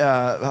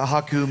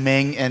Haku,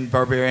 Ming, and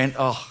Barbarian.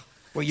 Oh,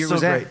 what year so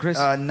was that, great. Chris?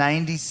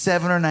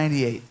 97 or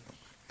 98.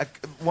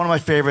 One of my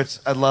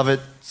favorites. I love it.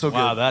 So good.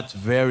 Wow, that's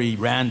very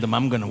random.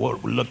 I'm going to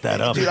look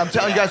that up. Dude, I'm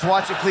telling you guys,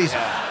 watch it, please.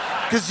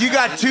 Because you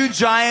got two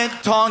giant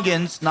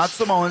Tongans, not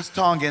Samoans,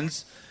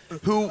 Tongans,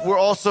 who were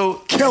also...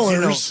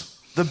 Killers.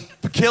 The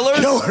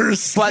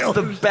killers, but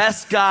the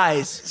best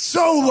guys.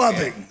 So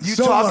loving. You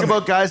so talk loving.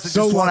 about guys that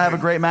so just want to have a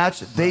loving. great match.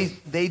 They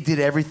did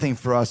everything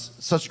for us.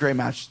 Such a great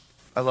match.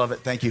 I love it.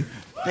 Thank you.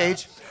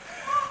 Paige?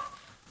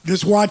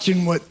 Just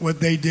watching what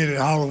they did at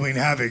Halloween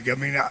Havoc. I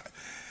mean...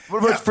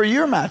 What about for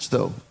your match,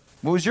 though?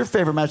 What was your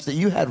favorite match that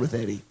you had with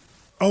Eddie?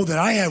 Oh, that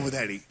I had with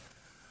Eddie.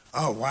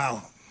 Oh,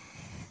 wow.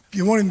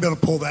 You won't even be able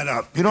to pull that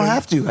up. You don't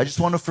have to. I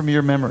just want to from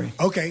your memory.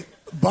 Okay,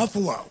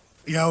 Buffalo.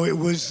 It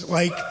was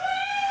like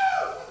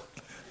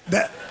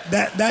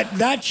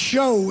that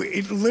show.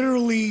 It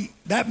literally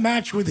that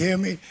match with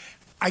him.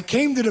 I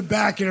came to the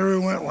back and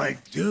everyone went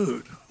like,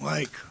 "Dude,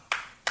 like,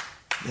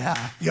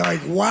 yeah, you're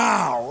like,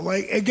 wow."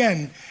 Like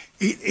again,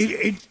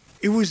 it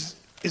was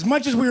as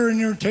much as we were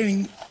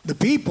entertaining the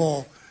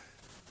people.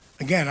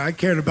 Again, I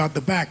cared about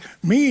the back.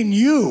 Me and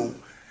you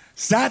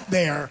sat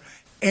there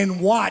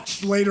and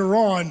watched later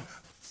on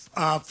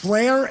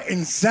Flair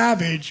and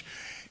Savage,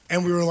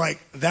 and we were like,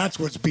 that's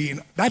what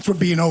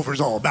being over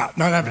is all about,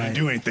 not having to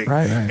do anything.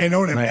 Right. And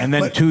own it. And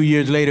then 2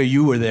 years later,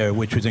 you were there,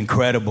 which was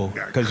incredible.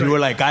 Because you were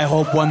like, I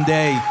hope one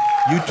day,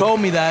 you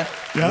told me that,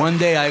 one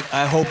day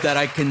I hope that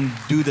I can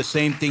do the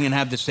same thing and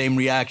have the same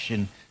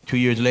reaction. 2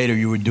 years later,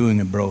 you were doing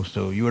it, bro.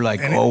 So you were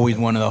like always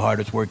one of the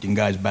hardest working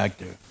guys back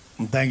there.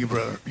 Thank you,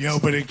 brother.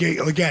 But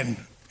again,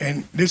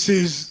 and this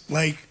is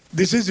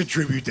a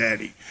tribute to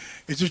Eddie.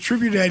 It's a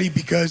tribute to Eddie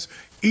because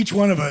each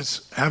one of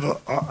us have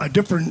a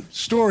different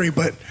story,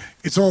 but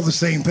it's all the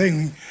same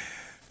thing.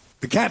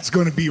 The cat's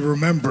going to be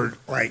remembered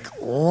like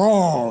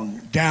long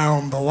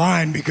down the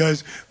line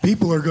because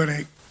people are going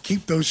to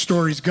keep those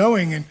stories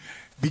going, and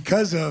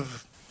because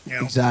of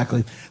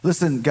Exactly.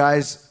 Listen,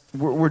 guys,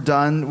 we're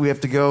done. We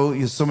have to go.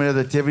 There's so many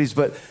other activities,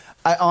 but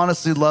I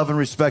honestly love and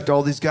respect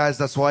all these guys.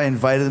 That's why I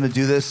invited them to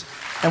do this.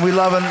 And we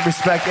love and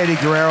respect Eddie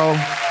Guerrero.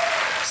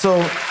 So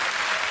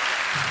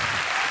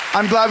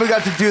I'm glad we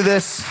got to do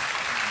this.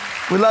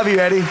 We love you,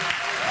 Eddie.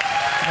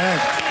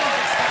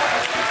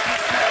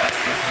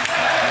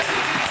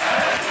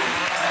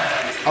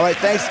 All right,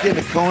 thanks again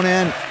to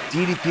Conan,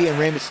 DDP, and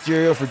Rey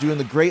Mysterio for doing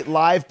the great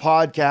live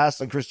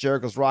podcast on Chris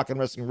Jericho's Rock and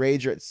Wrestling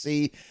Rager at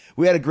Sea.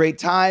 We had a great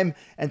time,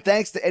 and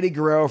thanks to Eddie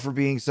Guerrero for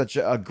being such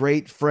a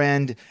great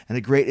friend and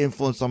a great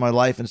influence on my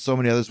life and so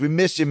many others. We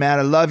miss you, man.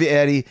 I love you,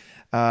 Eddie.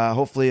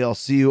 Hopefully, I'll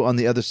see you on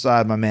the other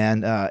side, my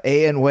man.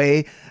 AN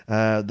Way,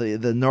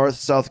 the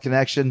North-South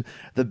connection,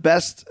 the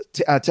best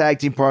tag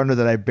team partner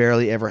that I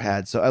barely ever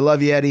had. So I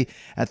love you, Eddie,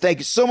 and thank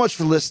you so much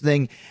for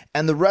listening.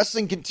 And the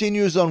wrestling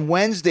continues on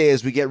Wednesday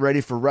as we get ready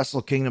for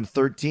Wrestle Kingdom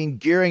 13,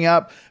 gearing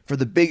up for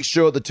the big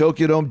show at the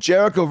Tokyo Dome,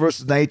 Jericho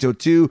versus Naito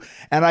 2.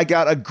 And I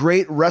got a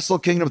great Wrestle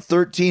Kingdom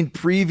 13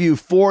 preview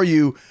for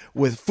you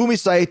with Fumi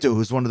Saito,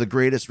 who's one of the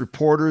greatest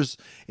reporters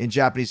in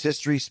Japanese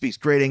history, speaks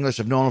great English.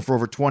 I've known him for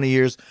over 20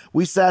 years.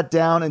 We sat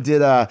down and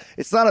did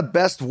it's not a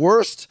best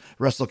worst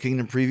Wrestle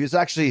Kingdom preview. It's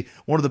actually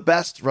one of the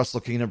best Wrestle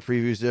Kingdom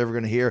previews you're ever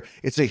going to hear.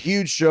 It's a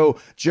huge show.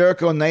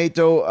 Jericho,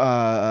 Naito,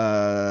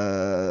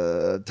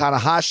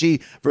 Tanahashi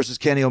versus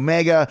Kenny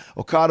Omega,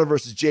 Okada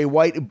versus Jay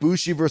White,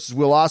 Ibushi versus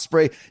Will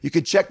Ospreay. You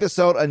can check this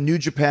out on New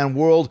Japan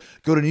World.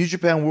 Go to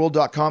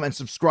newjapanworld.com and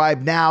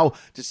subscribe now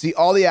to see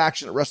all the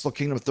action at Wrestle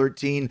Kingdom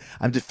 13.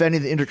 I'm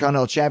defending the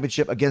Intercontinental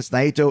Championship against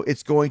Naito.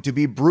 It's going to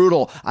be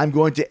brutal. I'm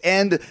going to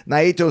end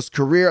Naito's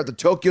career at the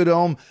Tokyo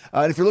Dome.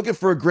 And if you're looking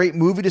for a great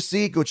movie to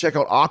see, go check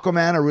out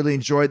Aquaman. I really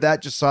enjoyed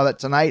that. Just saw that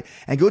tonight.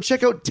 And go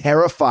check out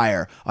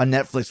Terrifier on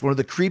Netflix, one of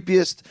the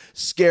creepiest,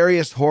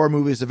 scariest horror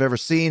movies I've ever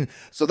seen.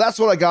 So that's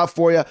what I got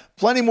for you.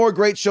 Plenty more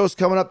great shows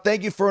coming up.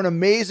 Thank you for an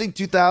amazing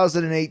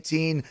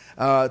 2018.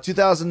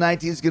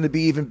 2019 is going to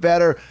be even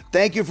better.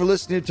 Thank you for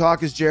listening to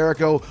Talk is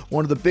Jericho,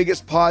 one of the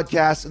biggest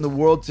podcasts in the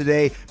world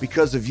today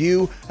because of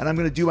you. And I'm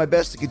going to do my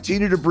best to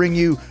continue to bring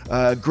you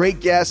great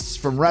guests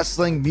from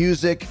wrestling,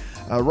 music,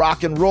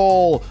 rock and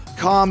roll,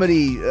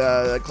 comedy,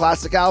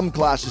 classic album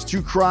clashes,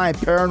 true crime,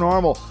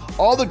 paranormal,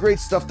 all the great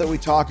stuff that we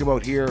talk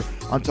about here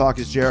on Talk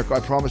is Jericho.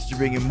 I promise to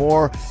bring you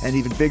more and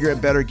even bigger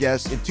and better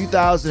guests in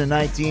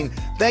 2019.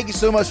 Thank you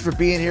so much for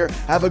being here.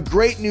 Have a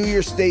great New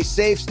Year. Stay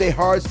safe, stay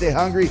hard, stay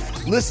hungry.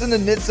 Listen to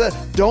Nitsa.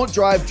 Don't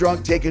drive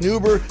drunk. Take an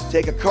Uber,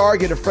 take a car,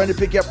 get a friend to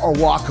pick you up, or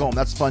walk home.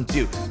 That's fun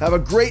too. Have a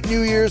great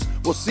New Year's.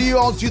 We'll see you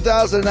all in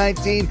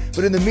 2019.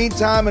 But in the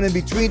meantime and in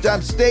between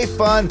time, stay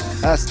fun,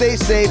 stay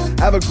safe,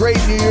 have a great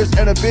New Year's,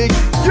 and a big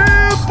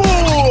yeah,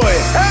 boy!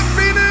 Happy